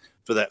there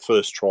for that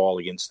first trial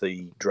against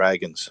the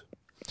Dragons.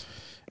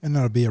 And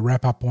that'll be a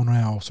wrap-up on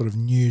our sort of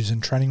news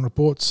and training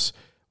reports.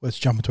 Let's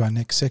jump into our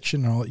next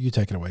section, and I'll let you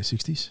take it away,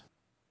 60s.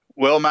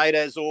 Well, mate,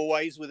 as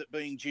always, with it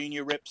being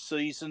junior rep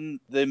season,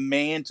 the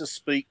man to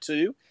speak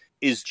to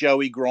is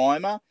Joey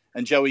Grimer.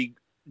 And Joey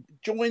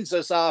joins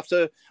us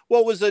after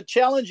what was a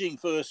challenging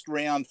first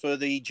round for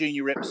the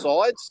junior rep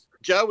sides.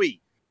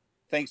 Joey,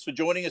 thanks for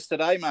joining us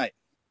today, mate.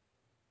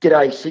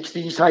 G'day,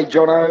 60s. Hey,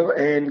 Jono,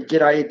 and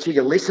g'day to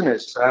your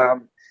listeners.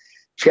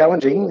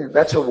 Challenging,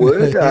 that's a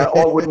word. I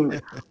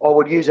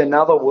would use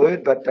another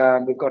word, but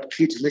we've got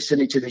kids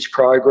listening to this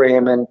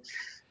program, and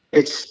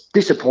it's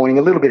disappointing,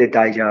 a little bit of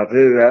deja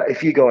vu.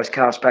 If you guys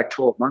cast back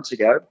 12 months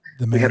ago,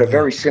 we had a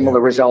very similar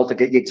result to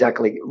get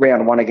exactly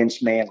round one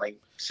against Manly.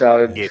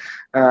 So,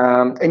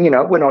 and,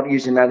 we're not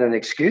using that as an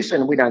excuse,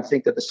 and we don't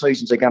think that the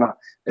seasons are going to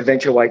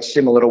eventuate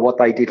similar to what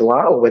they did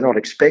last, or we're not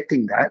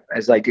expecting that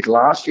as they did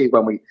last year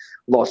when we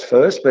lost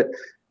first. But,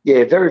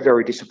 yeah, very,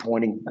 very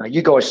disappointing.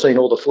 You guys seen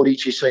all the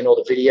footage, you've seen all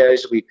the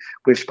videos.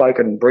 We've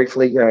spoken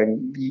briefly,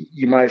 and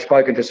you may have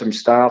spoken to some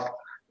staff.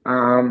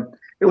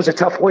 It was a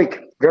tough week,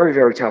 very,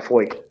 very tough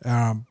week.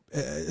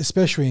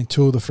 Especially in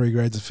two of the three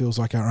grades, it feels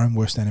like our own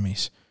worst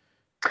enemies.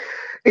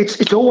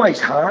 It's always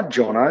hard,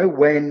 Jono,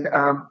 when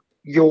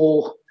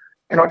you're,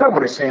 and I don't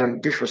want to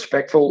sound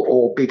disrespectful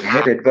or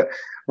big-headed, but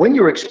when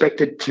you're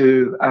expected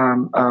to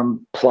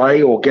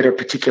play or get a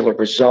particular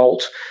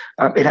result,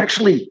 it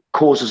actually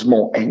causes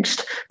more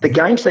angst. The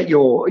games that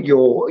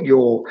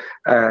you're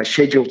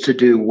scheduled to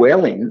do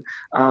well in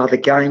are the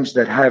games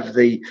that have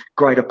the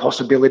greater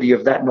possibility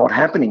of that not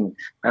happening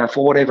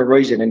for whatever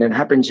reason. And it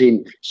happens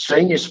in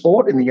senior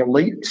sport, in the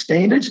elite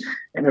standards,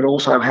 and it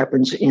also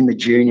happens in the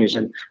juniors.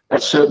 And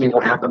that's certainly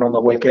what happened on the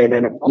weekend.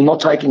 And I'm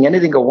not taking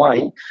anything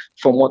away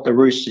from what the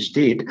Roosters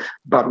did,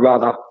 but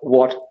rather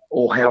what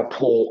or how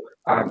poor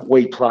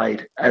we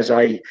played as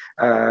a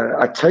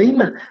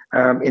team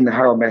in the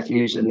Harold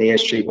Matthews and the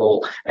SG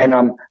Ball. And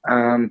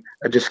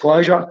a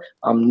disclosure,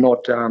 I'm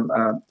not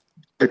the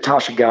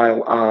Tarsha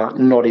Gale are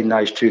not in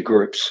those two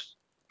groups.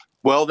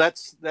 Well,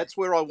 that's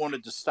where I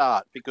wanted to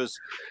start, because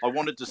I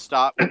wanted to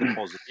start with the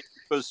positive.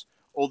 Because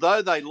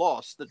although they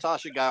lost, the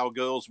Tarsha Gale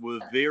girls were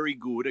very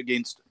good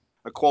against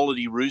a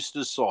quality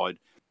Roosters side.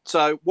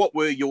 So what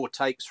were your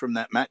takes from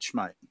that match,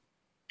 mate?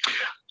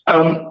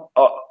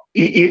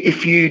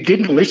 If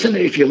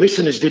your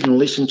listeners didn't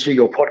listen to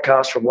your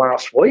podcast from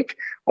last week,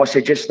 I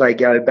suggest they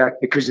go back,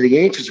 because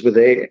the answers were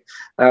there.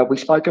 We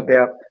spoke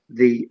about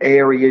the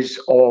areas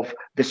of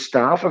the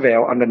staff of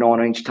our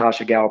under-19s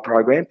Tarsha Gale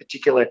program,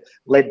 particularly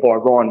led by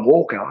Ryan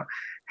Walker,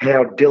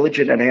 how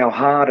diligent and how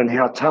hard and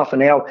how tough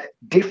and how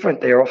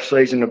different their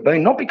off-season have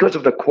been, not because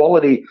of the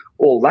quality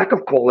or lack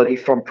of quality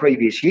from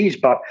previous years,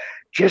 but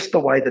just the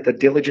way that the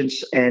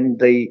diligence and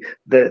the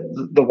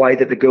way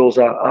that the girls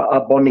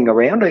are bonding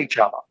around each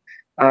other.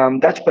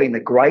 That's been the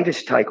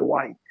greatest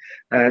takeaway.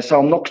 So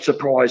I'm not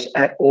surprised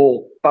at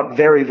all, but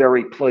very,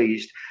 very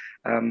pleased.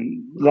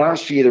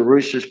 Last year, the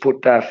Roosters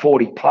put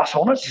 40-plus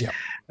on us,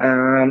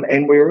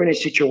 and we were in a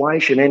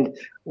situation, and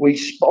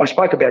I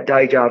spoke about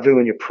deja vu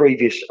in your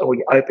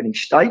opening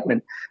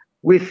statement.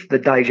 With the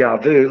deja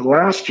vu,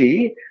 last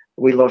year,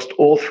 we lost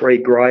all three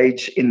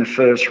grades in the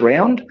first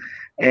round,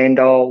 and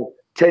I'll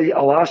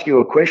ask you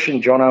a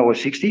question, Jono, or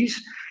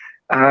 60s.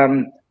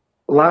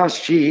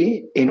 Last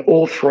year, in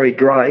all three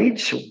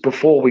grades,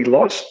 before we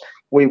lost,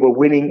 we were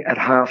winning at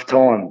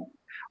half-time.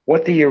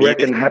 What do you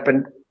reckon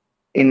happened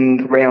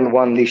in round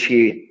one this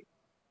year?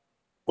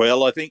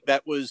 Well, I think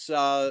that was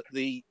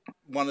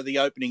one of the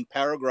opening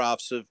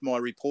paragraphs of my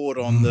report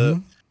on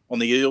the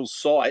Eels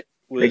site.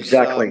 Was,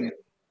 exactly.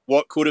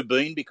 What could have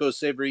been,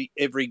 because every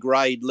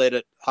grade led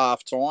at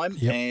half-time.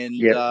 And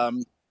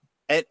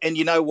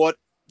you know what?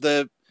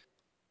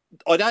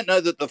 I don't know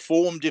that the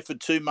form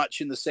differed too much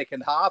in the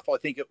second half. I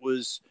think it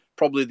was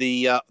probably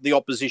the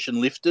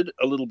opposition lifted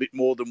a little bit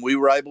more than we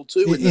were able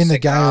to in the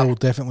Gale,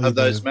 definitely of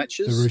those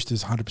matches. The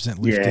Roosters 100%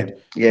 lifted.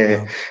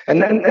 Yeah.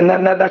 And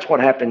that's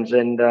what happens.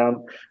 And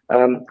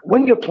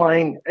when you're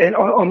playing, and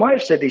I might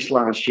have said this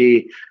last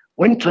year,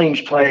 when teams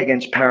play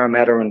against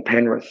Parramatta and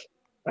Penrith,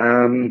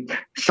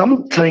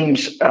 some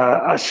teams'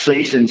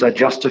 seasons are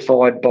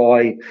justified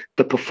by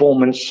the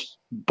performance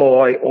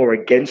by or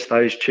against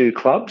those two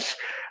clubs.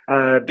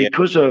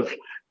 Because of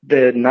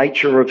the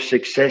nature of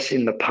success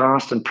in the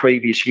past and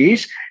previous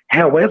years.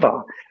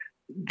 However,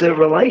 the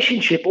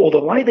relationship or the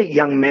way that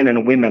young men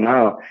and women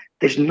are,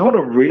 there's not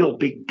a real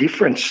big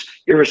difference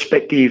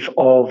irrespective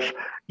of,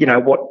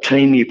 what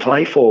team you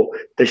play for.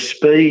 The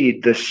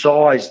speed, the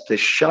size, the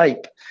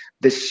shape,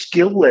 the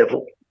skill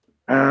level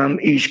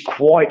is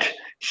quite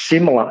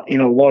similar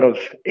in a lot of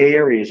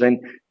areas. And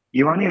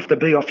you only have to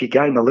be off your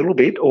game a little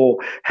bit or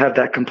have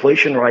that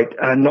completion rate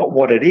not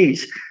what it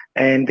is,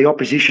 and the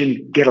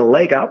opposition get a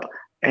leg up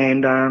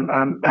and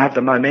have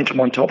the momentum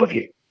on top of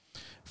you.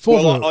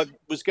 Well, I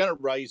was going to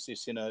raise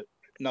this in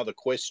another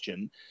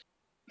question.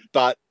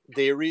 but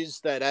there is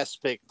that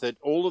aspect that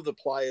all of the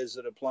players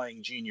that are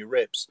playing junior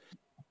reps,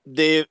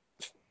 they're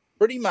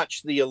pretty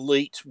much the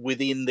elite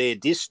within their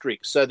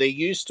district. So they're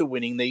used to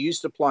winning. They're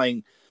used to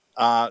playing.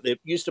 They're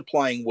used to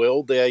playing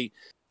well.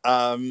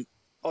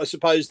 I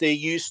suppose they're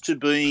used to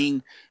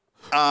being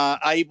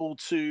able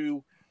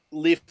to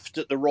lift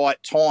at the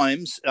right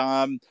times.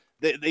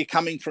 They're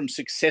coming from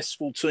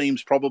successful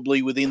teams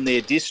probably within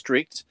their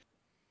district.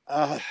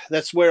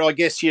 That's where I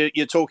guess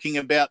you're talking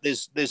about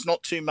there's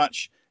not too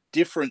much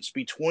difference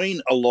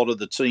between a lot of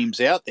the teams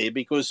out there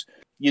because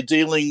you're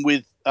dealing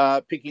with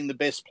picking the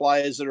best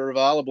players that are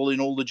available in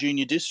all the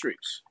junior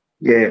districts.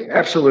 Yeah,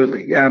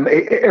 absolutely.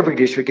 Every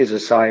district is the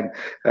same,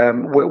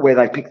 where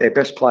they pick their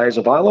best players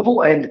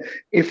available. And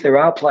if there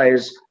are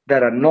players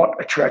that are not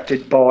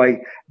attracted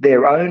by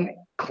their own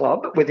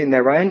club within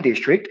their own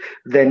district,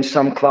 then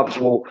some clubs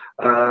will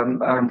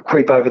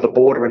creep over the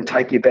border and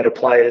take your better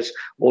players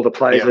or the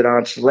players that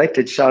aren't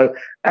selected. So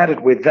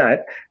added with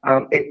that,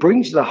 it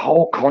brings the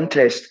whole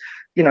contest.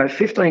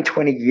 15,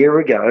 20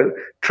 years ago,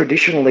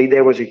 traditionally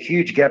there was a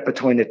huge gap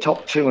between the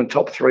top 2 and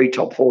top 3,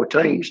 top 4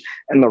 teams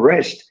and the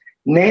rest.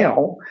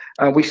 Now,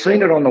 we've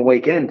seen it on the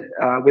weekend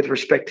with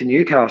respect to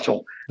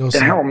Newcastle. The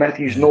Harold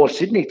Matthews North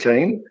Sydney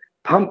team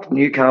pumped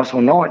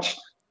Newcastle Knights.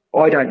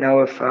 I don't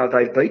know if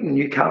they've beaten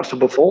Newcastle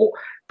before,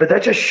 but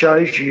that just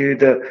shows you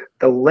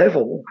the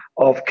level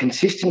of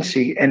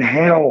consistency and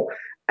how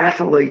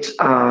athletes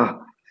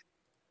are,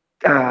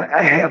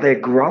 how they're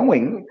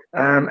growing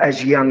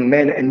as young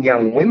men and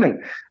young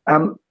women.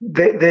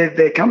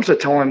 There comes a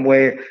time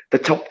where the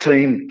top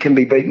team can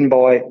be beaten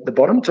by the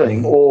bottom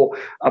team, or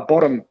a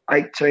bottom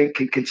 8 team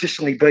can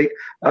consistently beat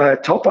a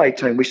top 8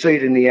 team. We see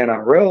it in the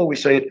NRL, we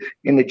see it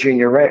in the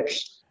junior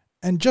reps.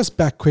 And just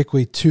back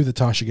quickly to the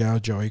Tarsha Gale,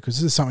 Joey, because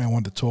this is something I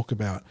wanted to talk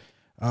about.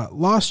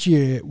 Last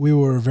year, we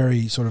were a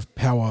very sort of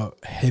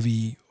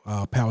power-heavy,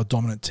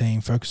 power-dominant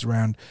team focused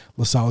around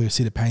LaSalle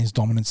Cedar Payne's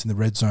dominance in the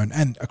red zone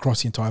and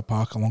across the entire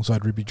park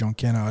alongside Ruby John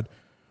Kennard.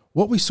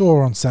 What we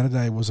saw on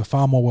Saturday was a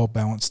far more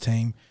well-balanced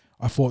team.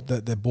 I thought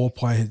that their ball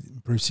play had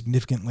improved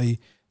significantly.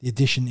 The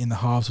addition in the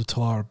halves of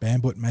Talara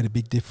Bambut made a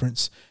big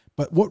difference.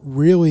 But what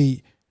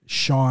really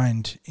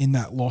shined in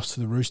that loss to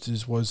the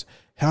Roosters was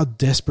how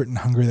desperate and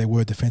hungry they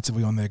were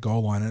defensively on their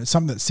goal line. And it's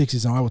something that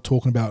Sixers and I were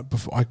talking about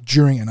before,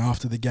 during and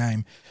after the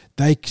game.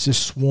 They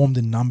just swarmed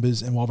in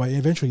numbers, and while they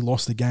eventually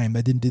lost the game,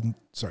 they did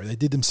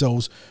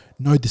themselves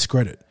no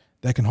discredit.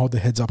 They can hold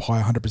their heads up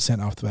high 100%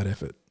 after that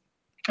effort.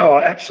 Oh,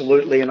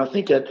 absolutely. And I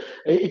think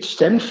it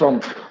stemmed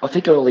from, I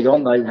think early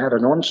on they had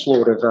an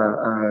onslaught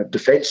of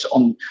defence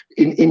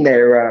in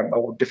their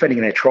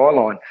defending their try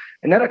line.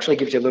 And that actually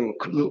gives you a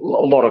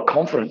lot of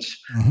confidence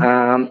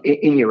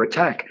in your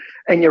attack.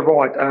 And you're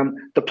right.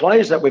 The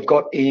players that we've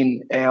got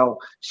in our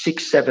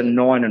 6, 7,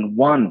 9 and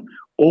 1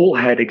 all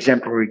had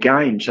exemplary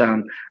games.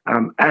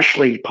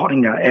 Ashley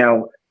Pottinger,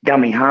 our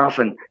dummy half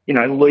and,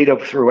 leader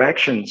through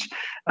actions,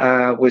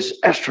 was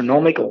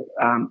astronomical,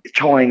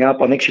 tying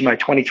up. I think she made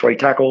 23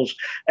 tackles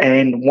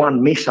and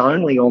 1 miss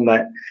only on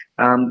that.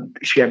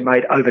 She had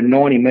made over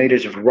 90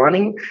 metres of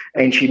running,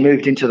 and she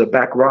moved into the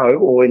back row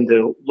or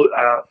into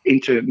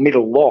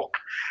middle lock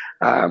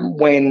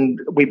when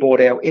we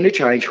brought our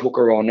interchange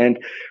hooker on. And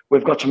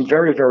we've got some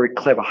very, very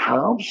clever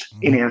halves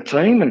in our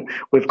team, and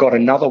we've got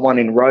another one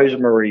in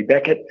Rosemary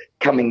Beckett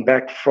coming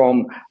back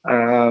from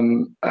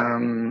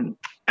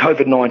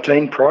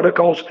COVID-19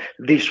 protocols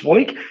this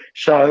week.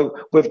 So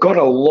we've got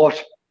a lot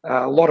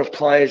of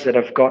players that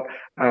have got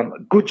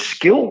good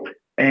skill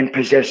and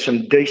possess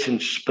some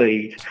decent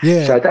speed.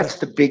 Yeah, so that's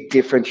the big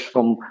difference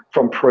from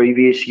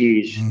previous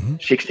years,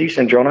 60s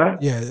and Jono.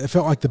 Yeah, it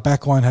felt like the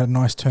back line had a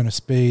nice turn of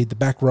speed. The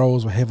back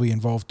rows were heavily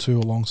involved too,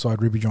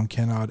 alongside Ruby John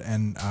Kennard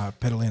and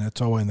Petalina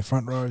Toa in the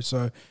front row.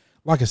 So,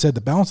 like I said,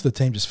 the balance of the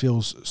team just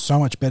feels so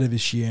much better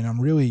this year, and I'm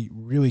really,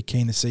 really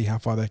keen to see how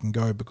far they can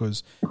go,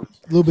 because a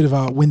little bit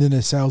of wind in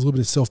their sails, a little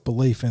bit of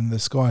self-belief, and the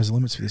sky's the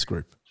limits for this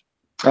group.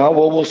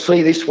 Well, we'll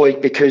see this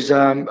week, because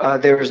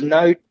there is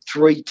no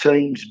 3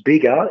 teams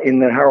bigger in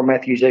the Harold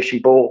Matthews, Ashley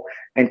Ball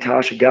and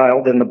Tarsha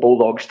Gale than the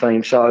Bulldogs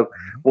team. So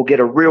we'll get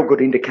a real good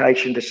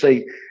indication to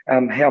see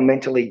how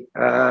mentally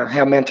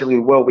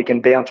well we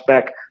can bounce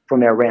back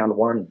from our round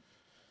 1.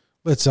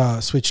 Let's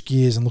switch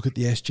gears and look at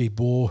the SG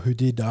Ball, who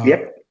did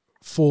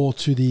fall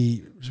to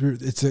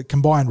it's a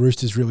combined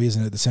Roosters, really,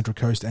 isn't it? The Central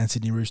Coast and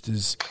Sydney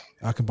Roosters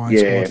combined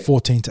scored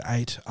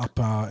 14-8 up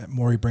at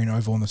Maury Breen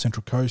Oval on the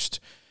Central Coast.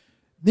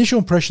 Initial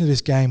impression of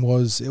this game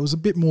was it was a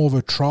bit more of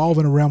a trial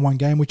than a round 1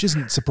 game, which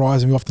isn't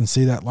surprising. We often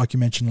see that, like you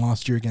mentioned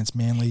last year against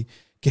Manly.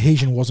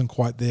 Cohesion wasn't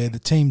quite there. The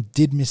team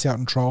did miss out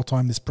on trial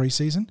time this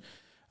preseason,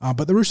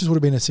 but the Roosters would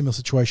have been in a similar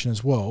situation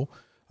as well.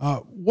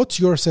 What's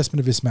your assessment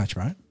of this match,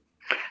 mate?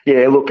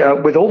 Yeah, look,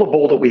 with all the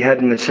ball that we had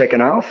in the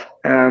second half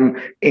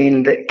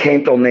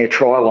camped on their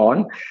try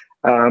line,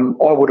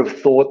 I would have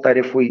thought that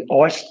if we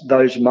iced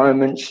those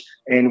moments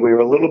and we were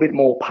a little bit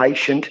more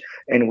patient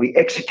and we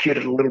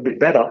executed a little bit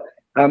better,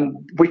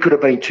 we could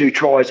have been 2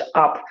 tries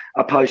up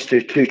opposed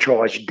to 2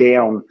 tries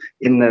down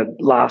in the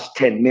last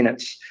 10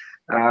 minutes.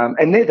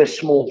 And they're the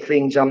small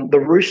things. The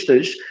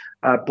Roosters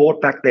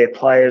brought back their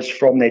players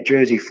from their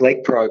Jersey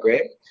Flegg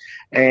program,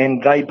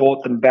 and they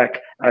brought them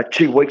back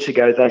 2 weeks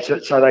ago.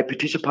 So they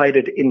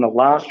participated in the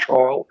last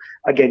trial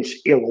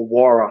against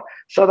Illawarra.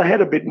 So they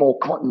had a bit more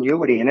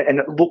continuity, and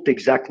it looked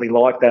exactly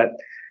like that.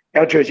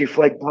 Our Jersey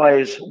Flegg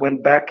players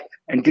went back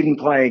and didn't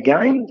play a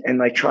game,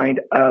 and they trained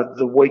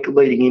the week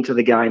leading into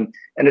the game,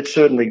 and it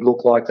certainly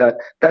looked like that.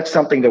 That's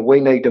something that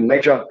we need to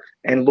measure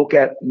and look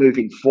at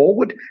moving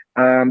forward,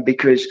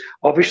 because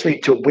obviously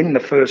to win the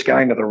first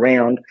game of the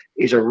round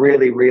is a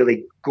really,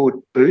 really good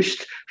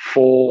boost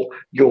for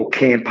your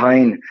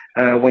campaign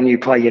when you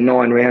play your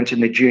 9 rounds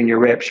in the junior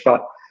reps.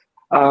 But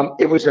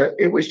it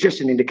was just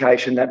an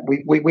indication that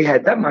we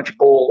had that much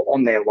ball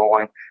on their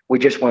line. We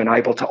just weren't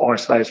able to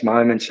ice those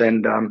moments,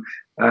 and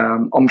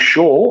I'm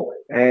sure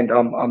and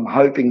I'm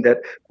hoping that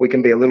we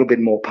can be a little bit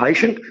more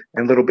patient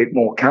and a little bit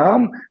more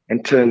calm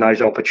and turn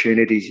those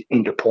opportunities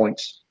into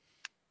points.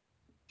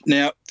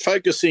 Now,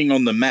 focusing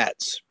on the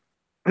mats,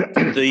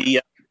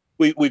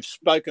 we've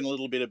spoken a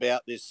little bit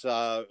about this,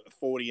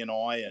 40 and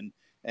I,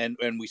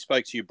 and we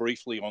spoke to you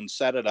briefly on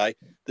Saturday.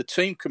 The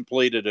team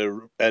completed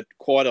at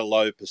quite a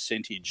low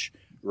percentage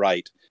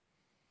rate.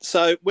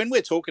 So when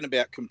we're talking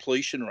about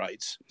completion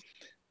rates,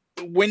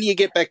 when you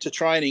get back to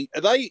training,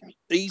 are they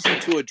easy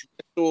to address,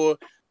 or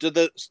do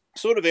the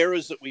sort of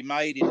errors that we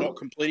made in not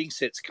completing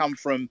sets come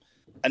from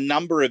a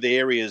number of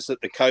areas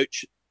that the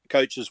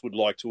coaches would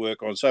like to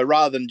work on? So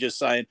rather than just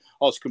saying,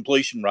 it's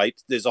completion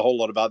rate, there's a whole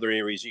lot of other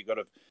areas you've got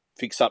to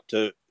fix up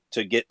to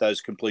get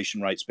those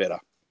completion rates better.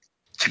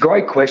 It's a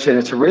great question.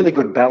 It's a really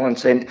good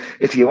balance. And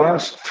if you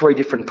ask 3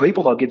 different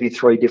people, I'll give you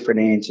 3 different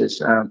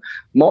answers.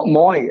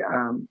 My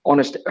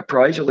honest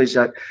appraisal is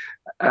that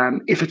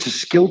if it's a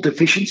skill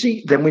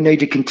deficiency, then we need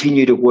to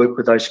continue to work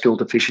with those skill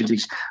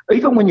deficiencies.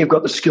 Even when you've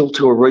got the skill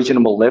to a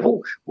reasonable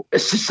level,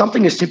 it's just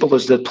something as simple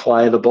as the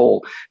play of the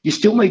ball. You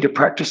still need to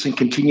practice and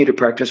continue to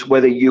practice,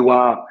 whether you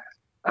are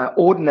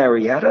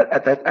ordinary at it,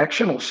 at that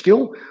action or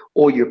skill,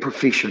 or you're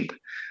proficient.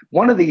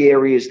 One of the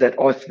areas that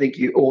I think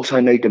you also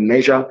need to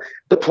measure,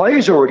 the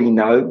players already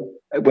know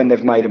when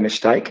they've made a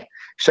mistake,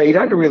 so you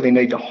don't really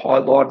need to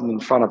highlight them in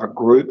front of a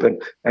group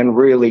and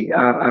really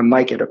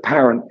make it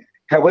apparent.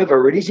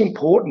 However, it is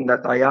important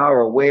that they are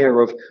aware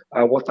of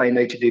what they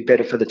need to do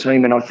better for the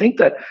team. And I think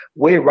that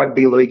where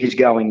rugby league is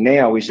going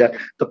now is that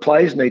the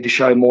players need to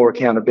show more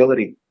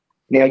accountability.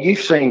 Now, you've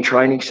seen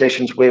training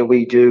sessions where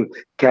we do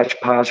catch,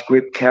 pass,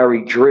 grip,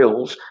 carry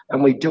drills,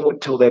 and we do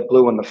it till they're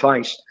blue in the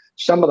face.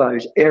 Some of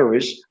those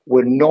errors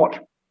were not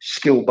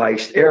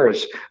skill-based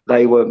errors.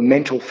 They were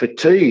mental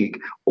fatigue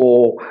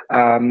or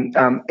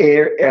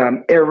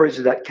errors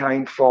that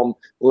came from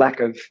lack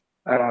of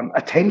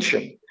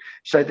attention.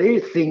 So they're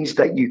things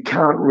that you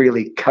can't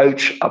really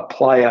coach a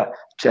player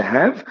to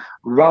have,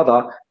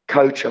 rather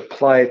coach a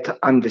player to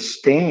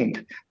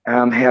understand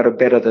how to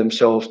better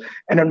themselves.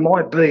 And it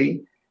might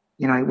be,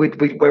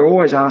 we're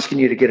always asking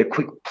you to get a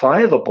quick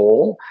play of the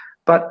ball,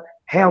 but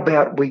how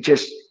about we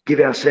just give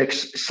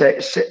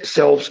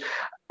ourselves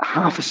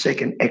half a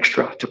second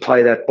extra to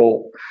play that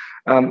ball?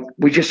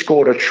 We just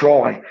scored a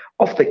try.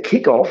 Off the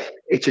kickoff,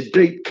 it's a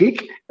deep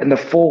kick and the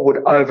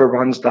forward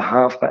overruns the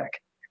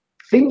halfback.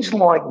 Things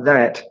like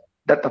that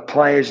the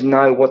players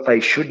know what they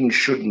should and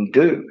shouldn't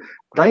do.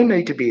 They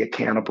need to be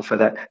accountable for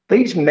that.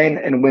 These men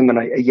and women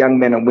are young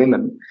men and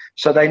women,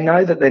 so they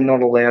know that they're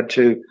not allowed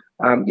to,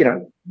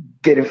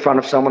 get in front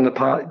of someone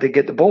to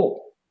get the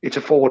ball. It's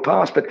a forward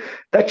pass, but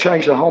that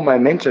changed the whole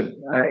momentum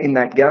in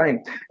that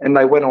game, and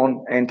they went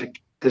on and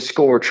to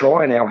score a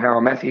try now,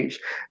 Harold Matthews.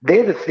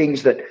 They're the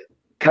things that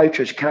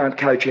coaches can't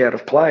coach out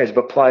of players,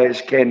 but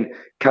players can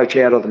coach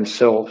out of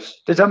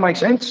themselves. Does that make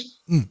sense?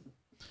 Mm.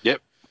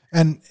 Yep.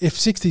 And if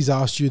 60s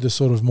asked you the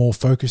sort of more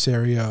focus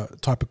area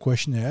type of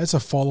question there, as a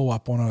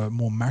follow-up on a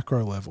more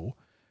macro level,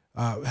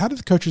 how do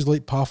the Coaches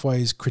Elite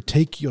Pathways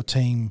critique your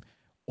team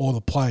or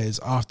the players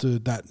after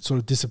that sort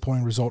of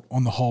disappointing result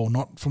on the whole,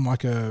 not from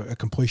like a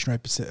completion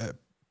rate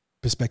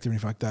perspective or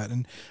anything like that?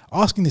 And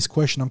asking this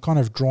question, I'm kind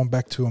of drawn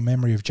back to a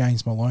memory of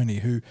James Maloney,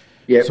 who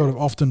sort of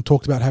often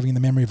talked about having the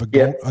memory of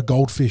a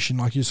goldfish, and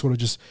like you sort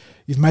of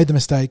you've made the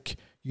mistake,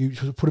 you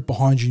put it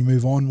behind you, you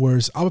move on,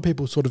 whereas other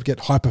people sort of get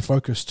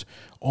hyper-focused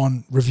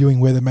on reviewing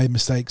where they made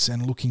mistakes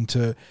and looking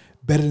to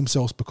better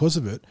themselves because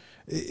of it.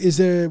 Is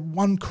there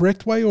one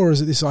correct way, or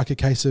is it this like a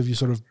case of you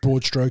sort of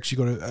broad strokes you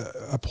got to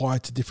apply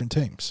to different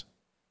teams?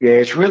 Yeah,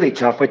 it's really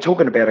tough. We're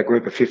talking about a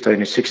group of 15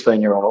 to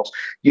 16-year-olds.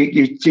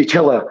 You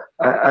tell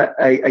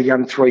a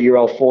young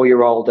 3-year-old,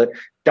 4-year-old that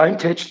don't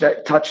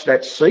touch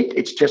that seat.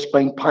 It's just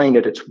been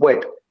painted. It's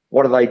wet.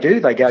 What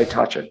do? They go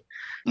touch it.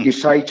 You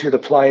say to the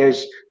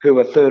players who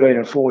are 13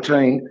 and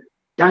 14,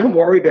 don't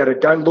worry about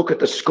it. Don't look at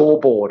the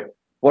scoreboard.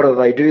 What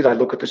do? They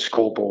look at the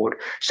scoreboard.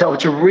 So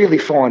it's a really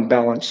fine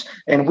balance.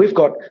 And we've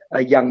got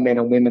young men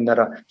and women that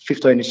are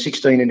 15 to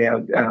 16 in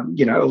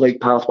our,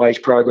 Elite Pathways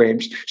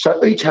programs.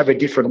 So each have a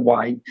different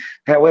way.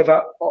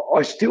 However,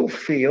 I still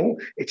feel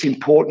it's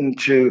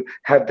important to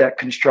have that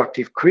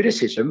constructive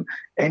criticism,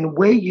 and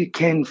where you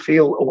can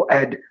feel or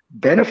add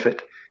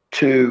benefit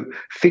to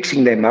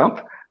fixing them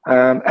up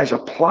as a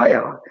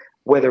player,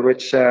 whether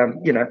it's,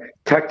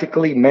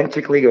 tactically,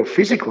 mentally or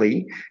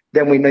physically,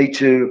 then we need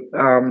to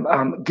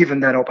give them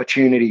that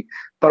opportunity.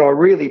 But I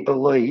really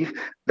believe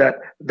that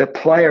the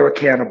player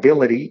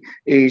accountability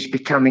is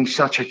becoming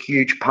such a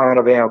huge part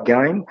of our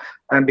game,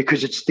 and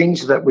because it's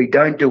things that we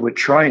don't do with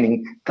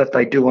training that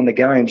they do on the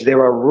games.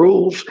 There are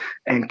rules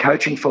and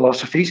coaching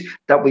philosophies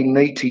that we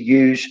need to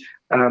use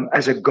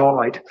as a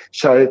guide,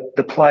 so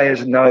the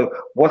players know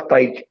what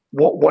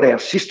our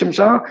systems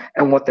are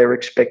and what they're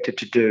expected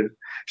to do.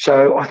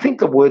 So I think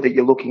the word that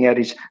you're looking at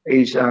is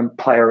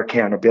player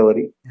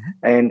accountability,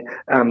 and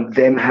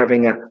them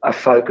having a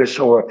focus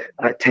or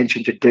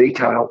attention to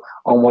detail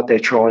on what they're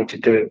trying to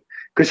do.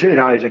 Because who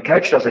knows, a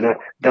coach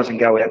doesn't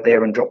go out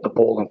there and drop the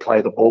ball and play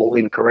the ball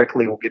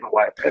incorrectly or give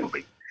away a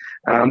penalty.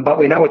 But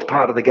we know it's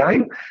part of the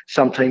game.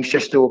 Some teams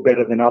just do it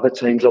better than other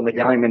teams on the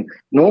game, and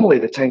normally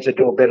the teams that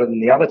do it better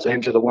than the other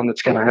teams are the one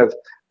that's going to have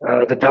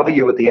the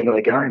W at the end of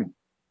the game.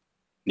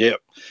 Yeah,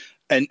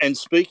 and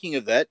speaking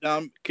of that,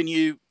 can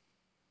you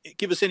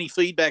give us any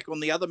feedback on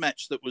the other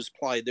match that was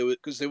played?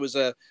 Because there was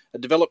a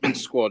development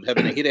squad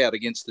having a hit out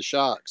against the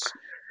Sharks.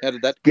 How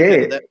did that?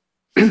 Yeah,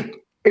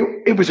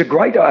 it was a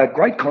great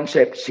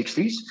concept,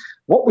 60s.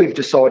 What we've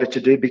decided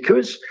to do,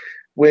 because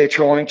we're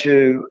trying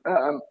to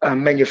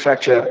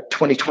manufacture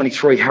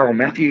 2023 Harold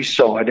Matthews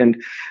side, and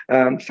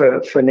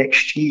for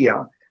next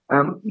year,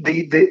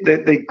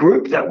 the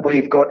group that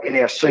we've got in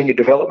our senior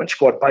development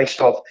squad,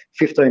 based off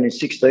 15 and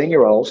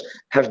 16-year-olds,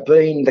 have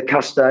been the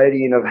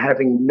custodian of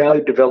having no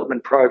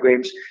development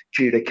programs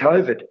due to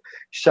COVID.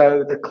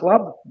 So the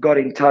club got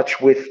in touch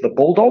with the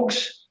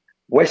Bulldogs,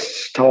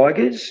 Wests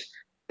Tigers,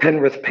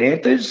 Penrith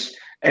Panthers,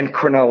 and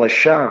Cronulla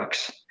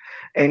Sharks,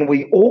 and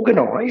we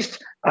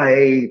organised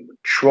a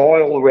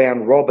trial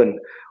round robin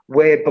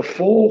where,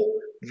 before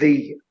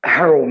the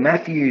Harold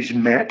Matthews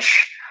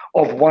match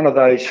of one of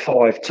those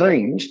 5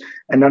 teams,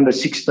 an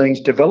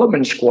under-16s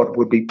development squad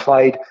would be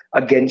played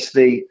against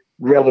the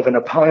relevant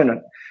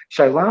opponent.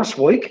 So last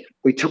week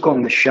we took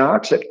on the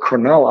Sharks at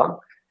Cronulla,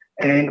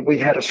 and we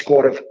had a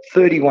squad of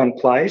 31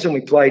 players, and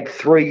we played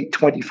 3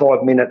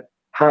 25-minute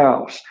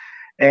halves.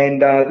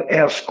 And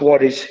our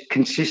squad is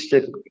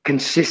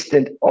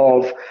consistent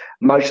of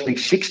mostly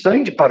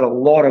 16s, but a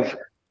lot of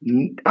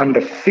under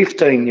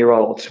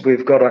 15-year-olds.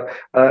 We've got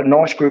a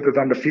nice group of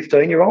under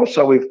 15-year-olds,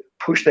 so we've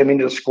pushed them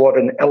into the squad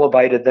and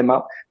elevated them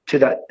up to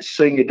that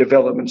senior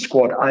development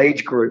squad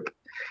age group.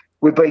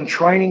 We've been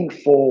training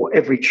for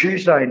every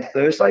Tuesday and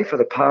Thursday for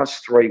the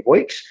past 3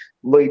 weeks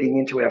leading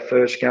into our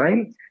first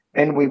game,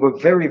 and we were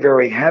very,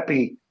 very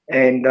happy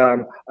and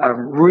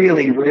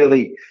really,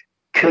 really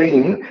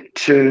keen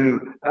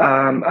to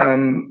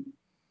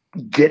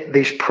get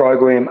this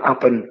program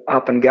up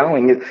and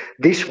going.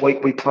 This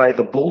week we play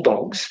the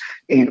Bulldogs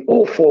in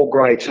all 4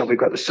 grades. So we've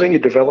got the senior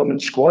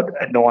development squad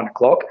at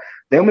 9:00,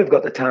 then we've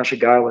got the Tarsha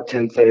Gale at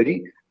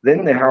 10:30,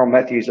 then the Harold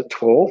Matthews at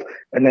 12,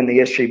 and then the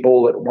SG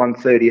Ball at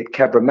 1:30 at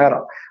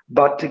Cabramatta.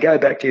 But to go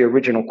back to your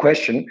original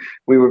question,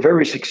 we were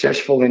very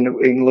successful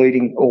in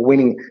leading or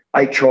winning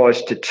 8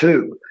 tries to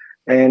 2.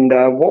 And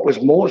what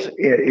was more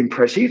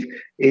impressive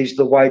is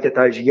the way that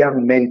those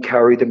young men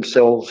carried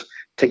themselves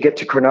to get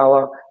to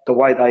Cronulla, the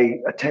way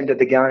they attended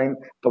the game,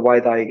 the way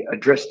they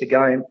addressed the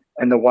game,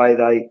 and the way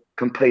they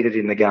competed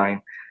in the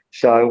game.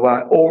 So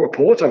all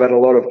reports, I've had a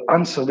lot of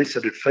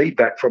unsolicited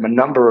feedback from a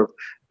number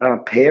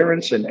of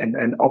parents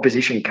and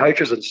opposition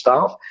coaches and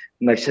staff,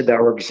 and they said they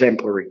were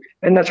exemplary.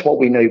 And that's what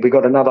we need. We've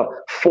got another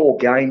 4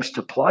 games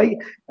to play,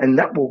 and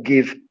that will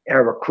give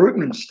our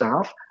recruitment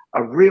staff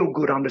a real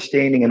good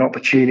understanding and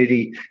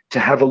opportunity to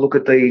have a look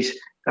at these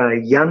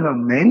younger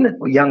men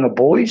or younger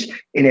boys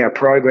in our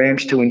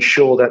programs to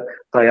ensure that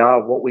they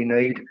are what we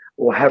need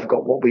or have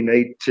got what we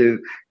need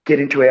to get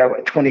into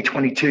our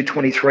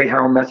 2022-23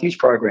 Harold Matthews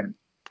program.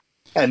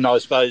 And I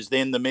suppose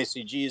then the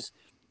message is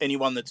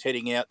anyone that's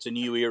heading out to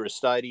New Era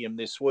Stadium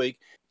this week,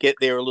 get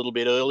there a little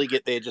bit early,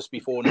 get there just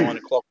before 9:00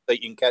 so you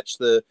can catch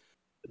the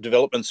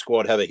development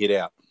squad have a hit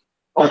out.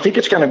 I think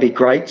it's going to be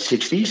great,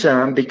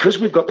 60s, because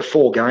we've got the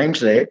 4 games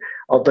there.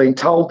 I've been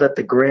told that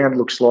the ground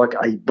looks like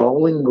a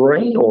bowling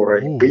green or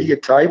a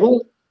billiard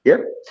table.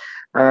 Yep.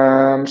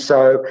 And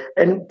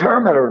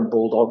Parramatta and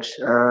Bulldogs,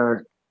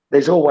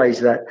 there's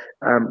always that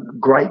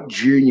great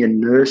junior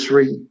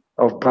nursery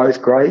of both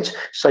grades.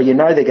 So you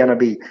know they're going to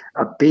be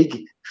a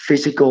big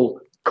physical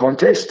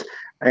contest.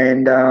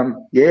 And, I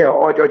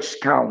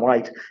just can't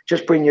wait.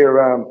 Just bring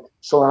your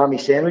salami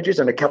sandwiches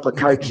and a couple of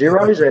Coke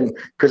Zeros, and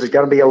because it's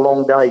going to be a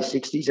long day,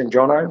 60s and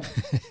Jono.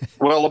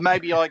 Well,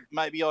 maybe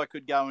I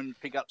could go and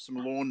pick up some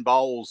lawn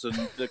bowls, and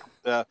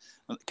the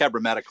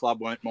Cabramatta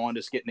Club won't mind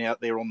us getting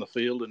out there on the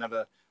field and have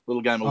a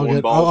little game of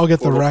lawn bowls. I'll get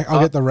the rack.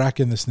 I'll get the rack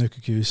and the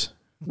snooker cues.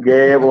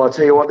 Yeah, well, I'll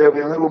tell you what, there'll be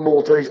a little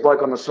Maltese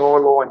bloke on the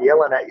sideline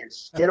yelling at you.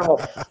 Get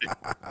off.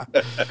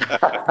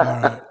 All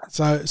right.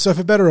 So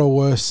for better or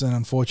worse, and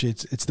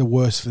unfortunately it's the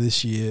worst for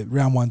this year,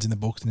 round 1's in the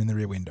books and in the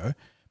rear window,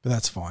 but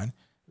that's fine.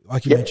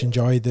 Like you mentioned,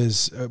 Joey,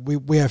 there's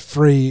we have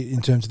 3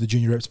 in terms of the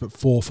junior reps, but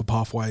 4 for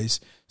Pathways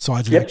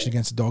sides reaction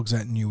against the Dogs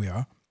at New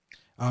Era.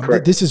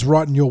 This is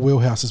right in your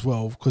wheelhouse as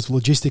well, because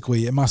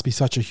logistically it must be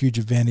such a huge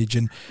advantage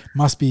and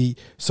must be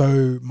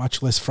so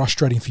much less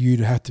frustrating for you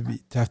to have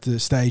to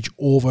stage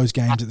all those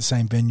games at the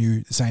same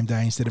venue the same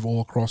day instead of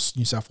all across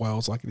New South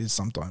Wales like it is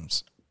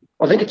sometimes.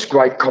 I think it's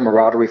great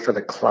camaraderie for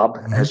the club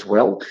as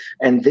well.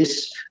 And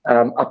this,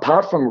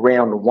 apart from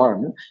round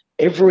one,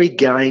 every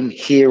game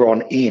here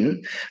on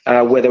in,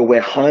 whether we're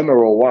home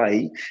or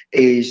away,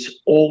 is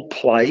all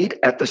played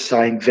at the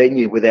same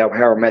venue with our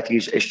Harold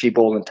Matthews, SG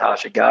Ball and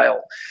Tarsha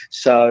Gale.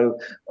 So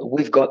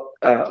we've got,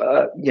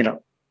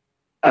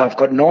 I've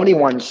got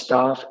 91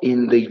 staff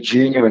in the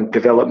junior and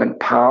development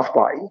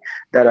pathway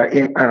that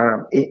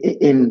are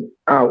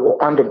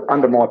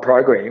under my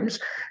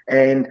programs,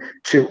 and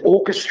to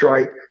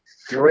orchestrate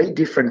 3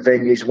 different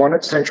venues, one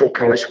at Central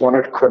Coast, one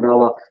at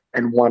Cronulla,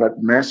 and one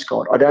at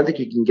Mascot. I don't think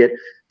you can get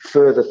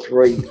further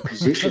 3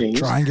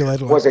 positionings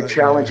was a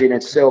challenge in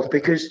itself,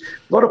 because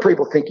a lot of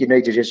people think you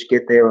need to just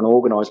get there and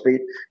organise, but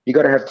you've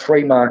got to have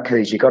 3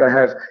 marquees, you've got to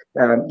have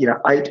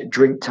 8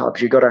 drink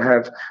tubs, you've got to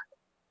have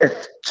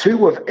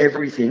 2 of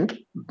everything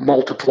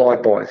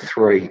multiplied by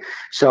 3.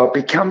 So it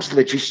becomes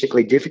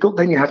logistically difficult.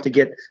 Then you have to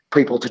get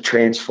people to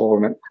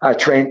transport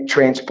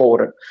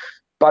it.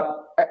 But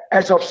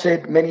as I've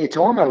said many a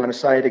time, I'm going to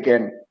say it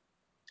again,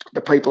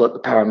 the people at the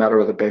Parramatta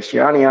are the best.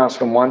 You only ask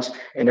them once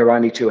and they're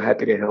only too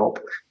happy to help.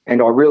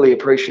 And I really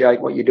appreciate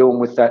what you're doing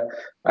with that.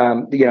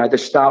 The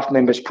staff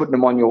members putting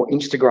them on your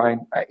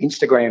Instagram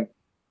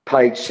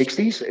page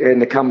 60s and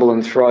the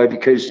Cumberland Throw,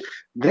 because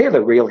they're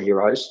the real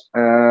heroes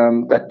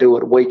that do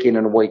it week in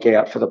and week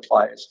out for the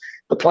players.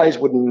 The players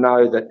wouldn't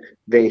know that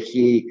they're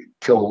here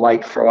till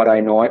late Friday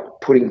night,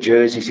 putting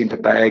jerseys into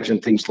bags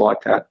and things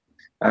like that.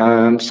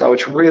 So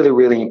it's really,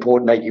 really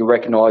important that you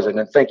recognise it,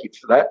 and thank you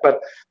for that.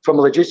 But from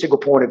a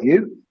logistical point of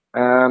view,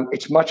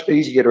 it's much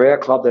easier to our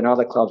club than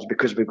other clubs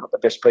because we've got the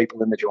best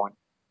people in the joint.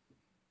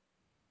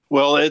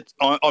 Well,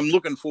 I'm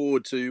looking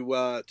forward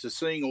to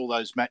seeing all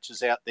those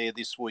matches out there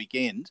this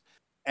weekend,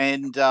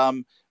 and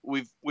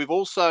we've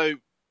also,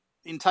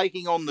 in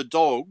taking on the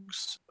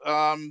Dogs,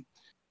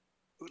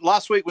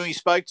 last week when we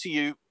spoke to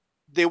you,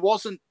 there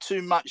wasn't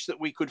too much that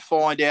we could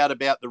find out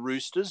about the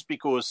Roosters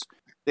because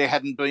there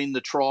hadn't been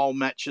the trial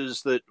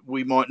matches that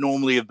we might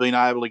normally have been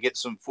able to get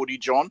some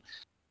footage on.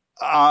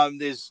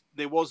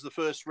 There was the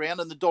first round,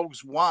 and the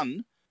Dogs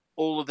won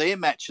all of their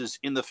matches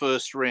in the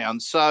first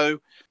round. So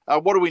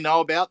what do we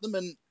know about them,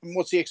 and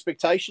what's the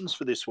expectations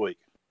for this week?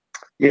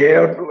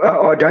 Yeah,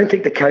 I don't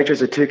think the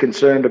coaches are too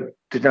concerned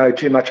to know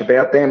too much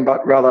about them,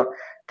 but rather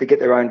to get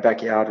their own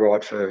backyard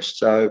right first.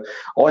 So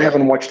I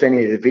haven't watched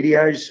any of the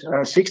videos,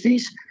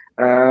 60s.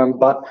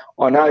 But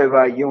I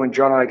know you and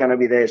John are going to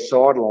be there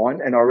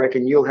sideline, and I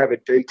reckon you'll have a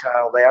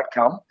detailed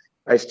outcome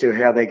as to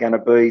how they're going to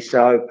be.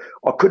 So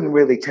I couldn't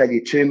really tell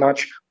you too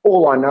much.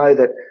 All I know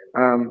that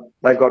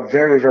they've got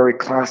very, very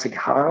classic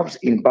halves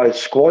in both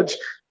squads,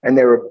 and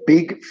they're a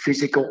big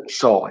physical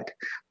side,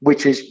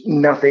 which is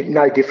no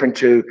different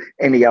to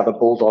any other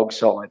Bulldog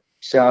side.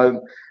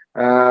 So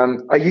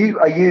are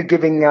you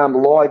giving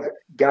live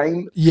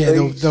game? Yeah,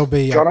 there'll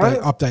be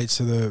updates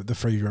to the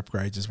free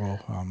upgrades as well.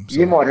 So.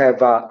 You might have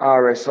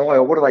RSI,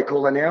 or what do they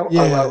call it now?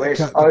 Yeah,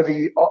 OS,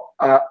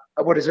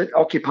 what is it?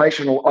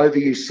 Occupational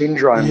overuse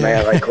syndrome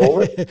now they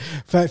call it.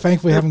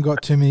 Thankfully, haven't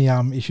got too many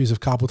issues of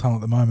carpal tunnel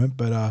at the moment,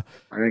 but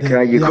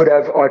okay, you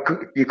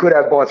could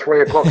have by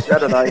 3 o'clock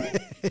Saturday.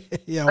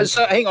 Yeah.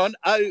 So hang on,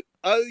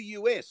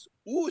 OUS.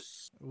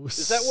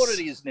 Is that what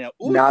it is now?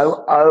 Oos.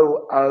 No,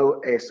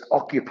 OOS,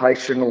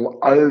 occupational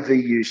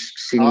overuse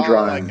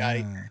syndrome. Oh,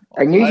 okay.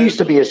 And you used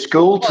to be a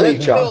school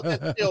teacher.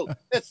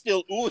 That's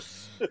still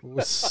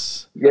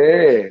oos.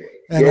 Yeah.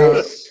 And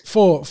yes.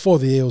 For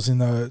the Eels in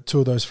the 2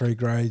 of those 3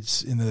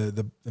 grades in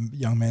the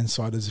young men's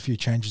side, there's a few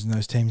changes in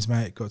those teams,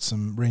 mate. Got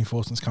some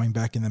reinforcements coming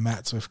back in the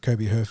mats with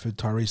Kobe Herford,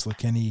 Tyrese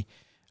Lekenny,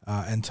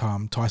 and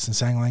Tyson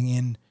Sanglang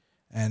in.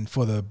 And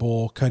for the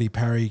ball, Cody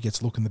Parry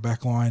gets a look in the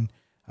back line.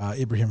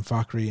 Ibrahim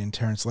Fakhri and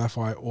Terence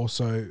Laffey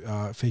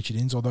also featured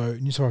in, although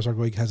New South Wales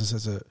Rugby League has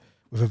us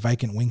with a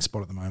vacant wing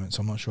spot at the moment,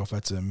 so I'm not sure if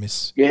that's a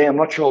miss. Yeah, I'm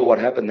not sure what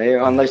happened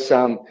there, unless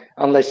John,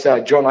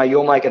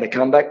 you're making a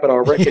comeback, but I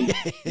reckon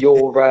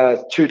your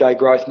 2-day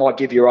growth might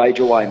give your age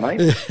away,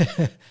 mate.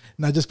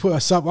 No, just put a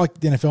sub, like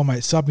the NFL,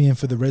 mate, sub me in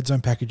for the red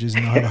zone packages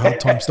and I'll have a hard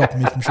time stopping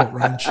me from short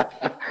range.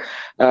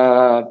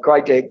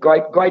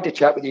 Great to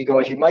chat with you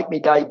guys. You make me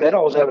day better.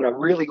 I was having a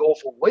really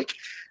awful week.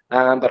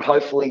 But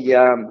hopefully,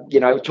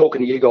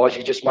 talking to you guys,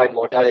 you just made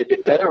my day a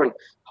bit better. And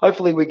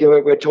hopefully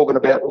we're talking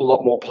about a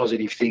lot more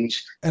positive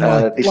things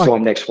this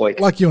time next week.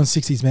 Like you and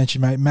 60s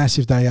mentioned, mate,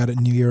 massive day out at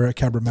New Era at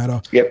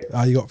Cabramatta.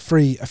 Yep. You got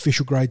 3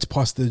 official grades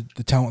plus the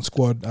talent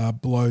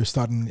squad below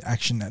starting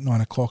action at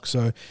 9 o'clock.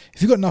 So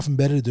if you've got nothing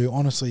better to do,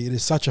 honestly, it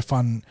is such a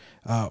fun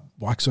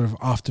sort of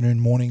afternoon,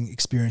 morning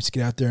experience to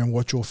get out there and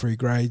watch all 3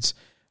 grades.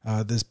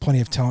 There's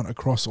plenty of talent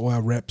across all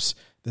our reps.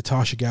 The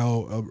Tarsha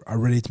Gale are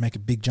ready to make a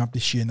big jump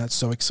this year, and that's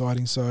so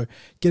exciting. So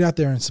get out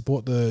there and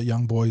support the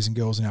young boys and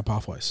girls in our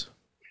pathways.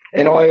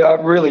 And I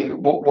really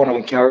want to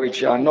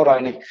encourage not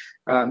only,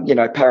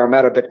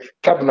 Parramatta, but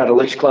Cabramatta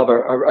Leagues Club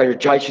are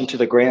adjacent to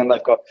the ground.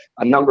 They've got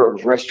a number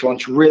of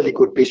restaurants, really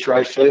good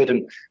bistro food,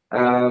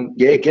 and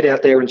get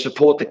out there and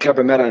support the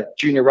Cabramatta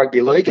Junior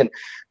Rugby League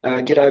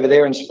and get over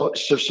there and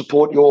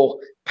support your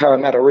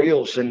Parramatta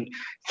Eels. And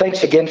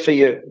thanks again for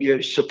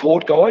your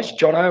support, guys,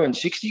 Jono and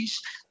 60s.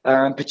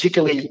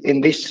 Particularly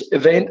in this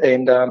event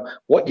and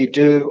what you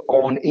do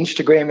on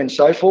Instagram and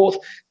so forth.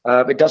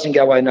 It doesn't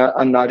go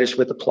unnoticed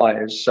with the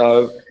players.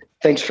 So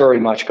thanks very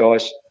much,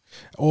 guys.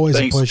 Always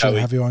Thanks, a pleasure Joey.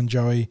 to have you on,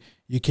 Joey.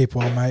 You keep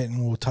well, mate,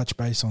 and we'll touch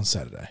base on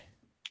Saturday.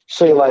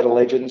 See you later,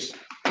 legends,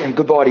 and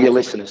goodbye to your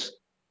listeners.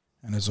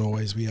 And as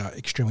always, we are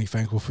extremely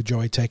thankful for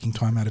Joey taking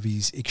time out of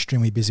his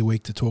extremely busy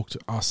week to talk to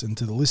us and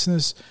to the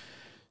listeners.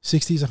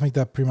 60s, I think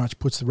that pretty much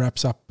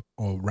wraps up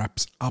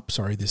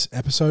this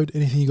episode.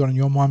 Anything you got on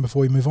your mind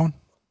before we move on?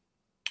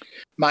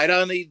 Mate,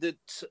 only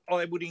that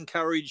I would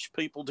encourage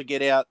people to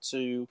get out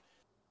to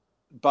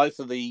both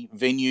of the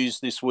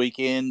venues this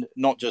weekend,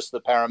 not just the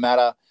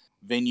Parramatta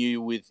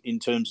venue in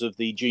terms of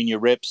the junior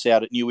reps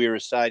out at New Era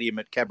Stadium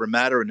at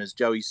Cabramatta. And as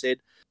Joey said,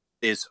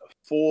 there's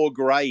 4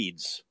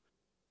 grades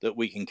that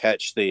we can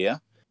catch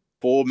there,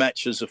 4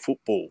 matches of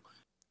football.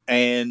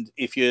 And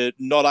if you're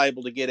not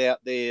able to get out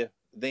there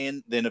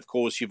then of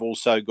course you've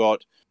also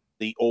got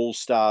the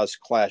All-Stars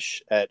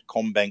clash at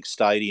CommBank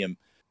Stadium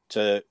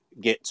to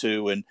get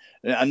to, and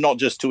not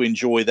just to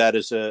enjoy that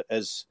as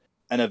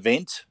an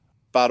event,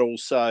 but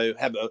also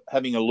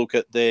having a look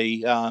at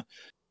the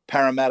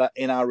Parramatta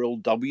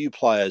NRLW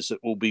players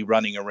that will be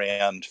running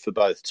around for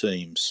both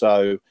teams.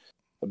 So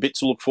a bit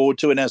to look forward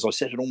to, and as I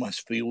said, it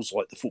almost feels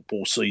like the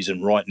football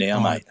season right now,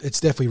 mate.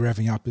 It's definitely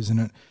revving up, isn't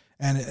it?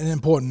 And an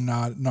important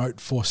note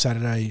for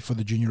Saturday for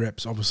the junior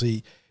reps,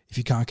 obviously, if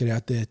you can't get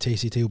out there,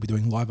 TCT will be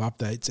doing live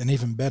updates, and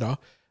even better,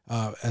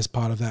 as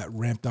part of that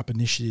ramped up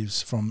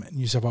initiatives from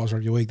New South Wales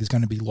Rugby League, there's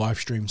going to be live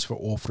streams for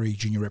all 3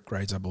 junior rep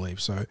grades, I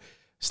believe. So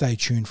stay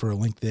tuned for a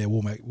link there.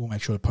 We'll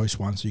make sure to post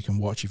one so you can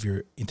watch if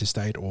you're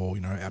interstate or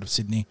out of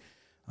Sydney,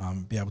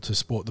 be able to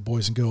support the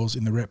boys and girls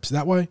in the reps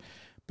that way.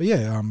 But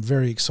yeah,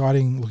 very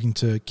exciting. Looking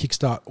to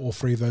kickstart all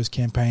 3 of those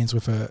campaigns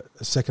with a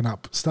second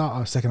up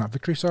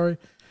victory.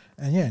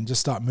 And just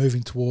start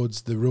moving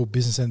towards the real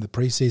business end of the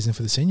preseason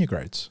for the senior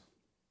grades.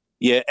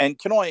 Yeah, and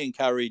can I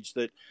encourage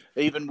that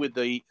even with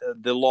the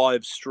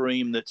live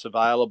stream that's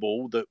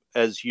available, that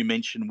as you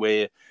mentioned,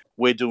 where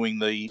we're doing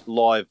the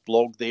live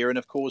blog there, and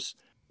of course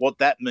what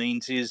that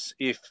means is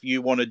if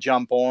you want to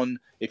jump on,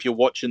 if you're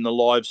watching the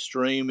live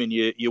stream and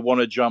you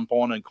want to jump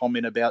on and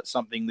comment about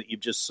something that you've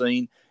just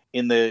seen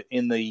in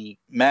the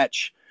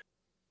match,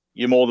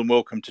 you're more than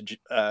welcome to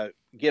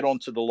get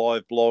onto the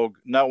live blog.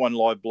 No one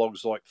live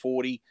blogs like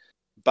 40,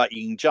 but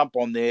you can jump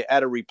on there,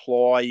 add a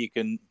reply. You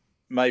can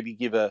maybe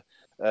give a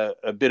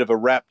bit of a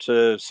rap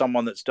to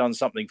someone that's done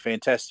something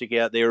fantastic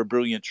out there, a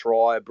brilliant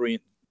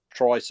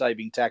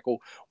try-saving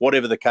tackle,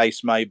 whatever the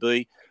case may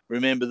be.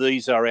 Remember,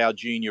 these are our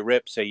junior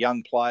reps, our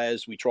young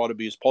players. We try to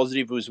be as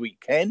positive as we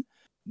can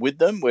with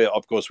them.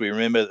 Of course, we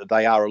remember that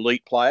they are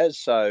elite players,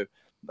 so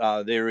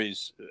there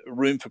is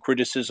room for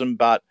criticism,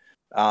 but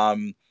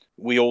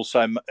we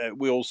also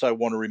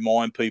want to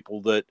remind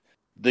people that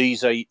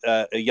these are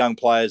young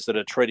players that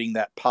are treading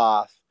that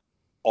path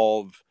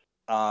of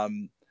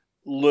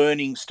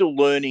still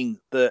learning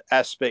the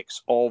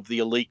aspects of the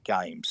elite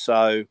game.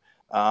 So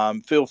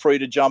feel free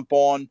to jump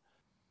on.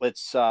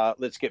 Let's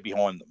get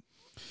behind them.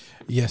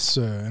 Yes,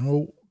 sir. And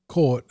we'll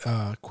call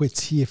it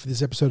quits here for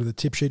this episode of the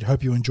Tip Sheet.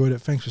 Hope you enjoyed it.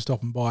 Thanks for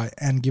stopping by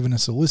and giving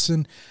us a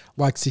listen.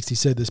 Like 60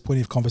 said, there's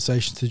plenty of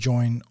conversations to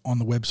join on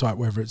the website,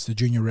 whether it's the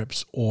junior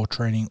reps or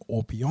training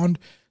or beyond.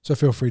 So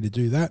feel free to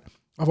do that.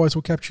 Otherwise,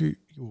 we'll catch you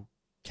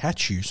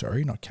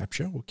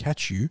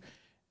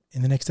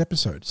in the next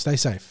episode. Stay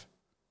safe.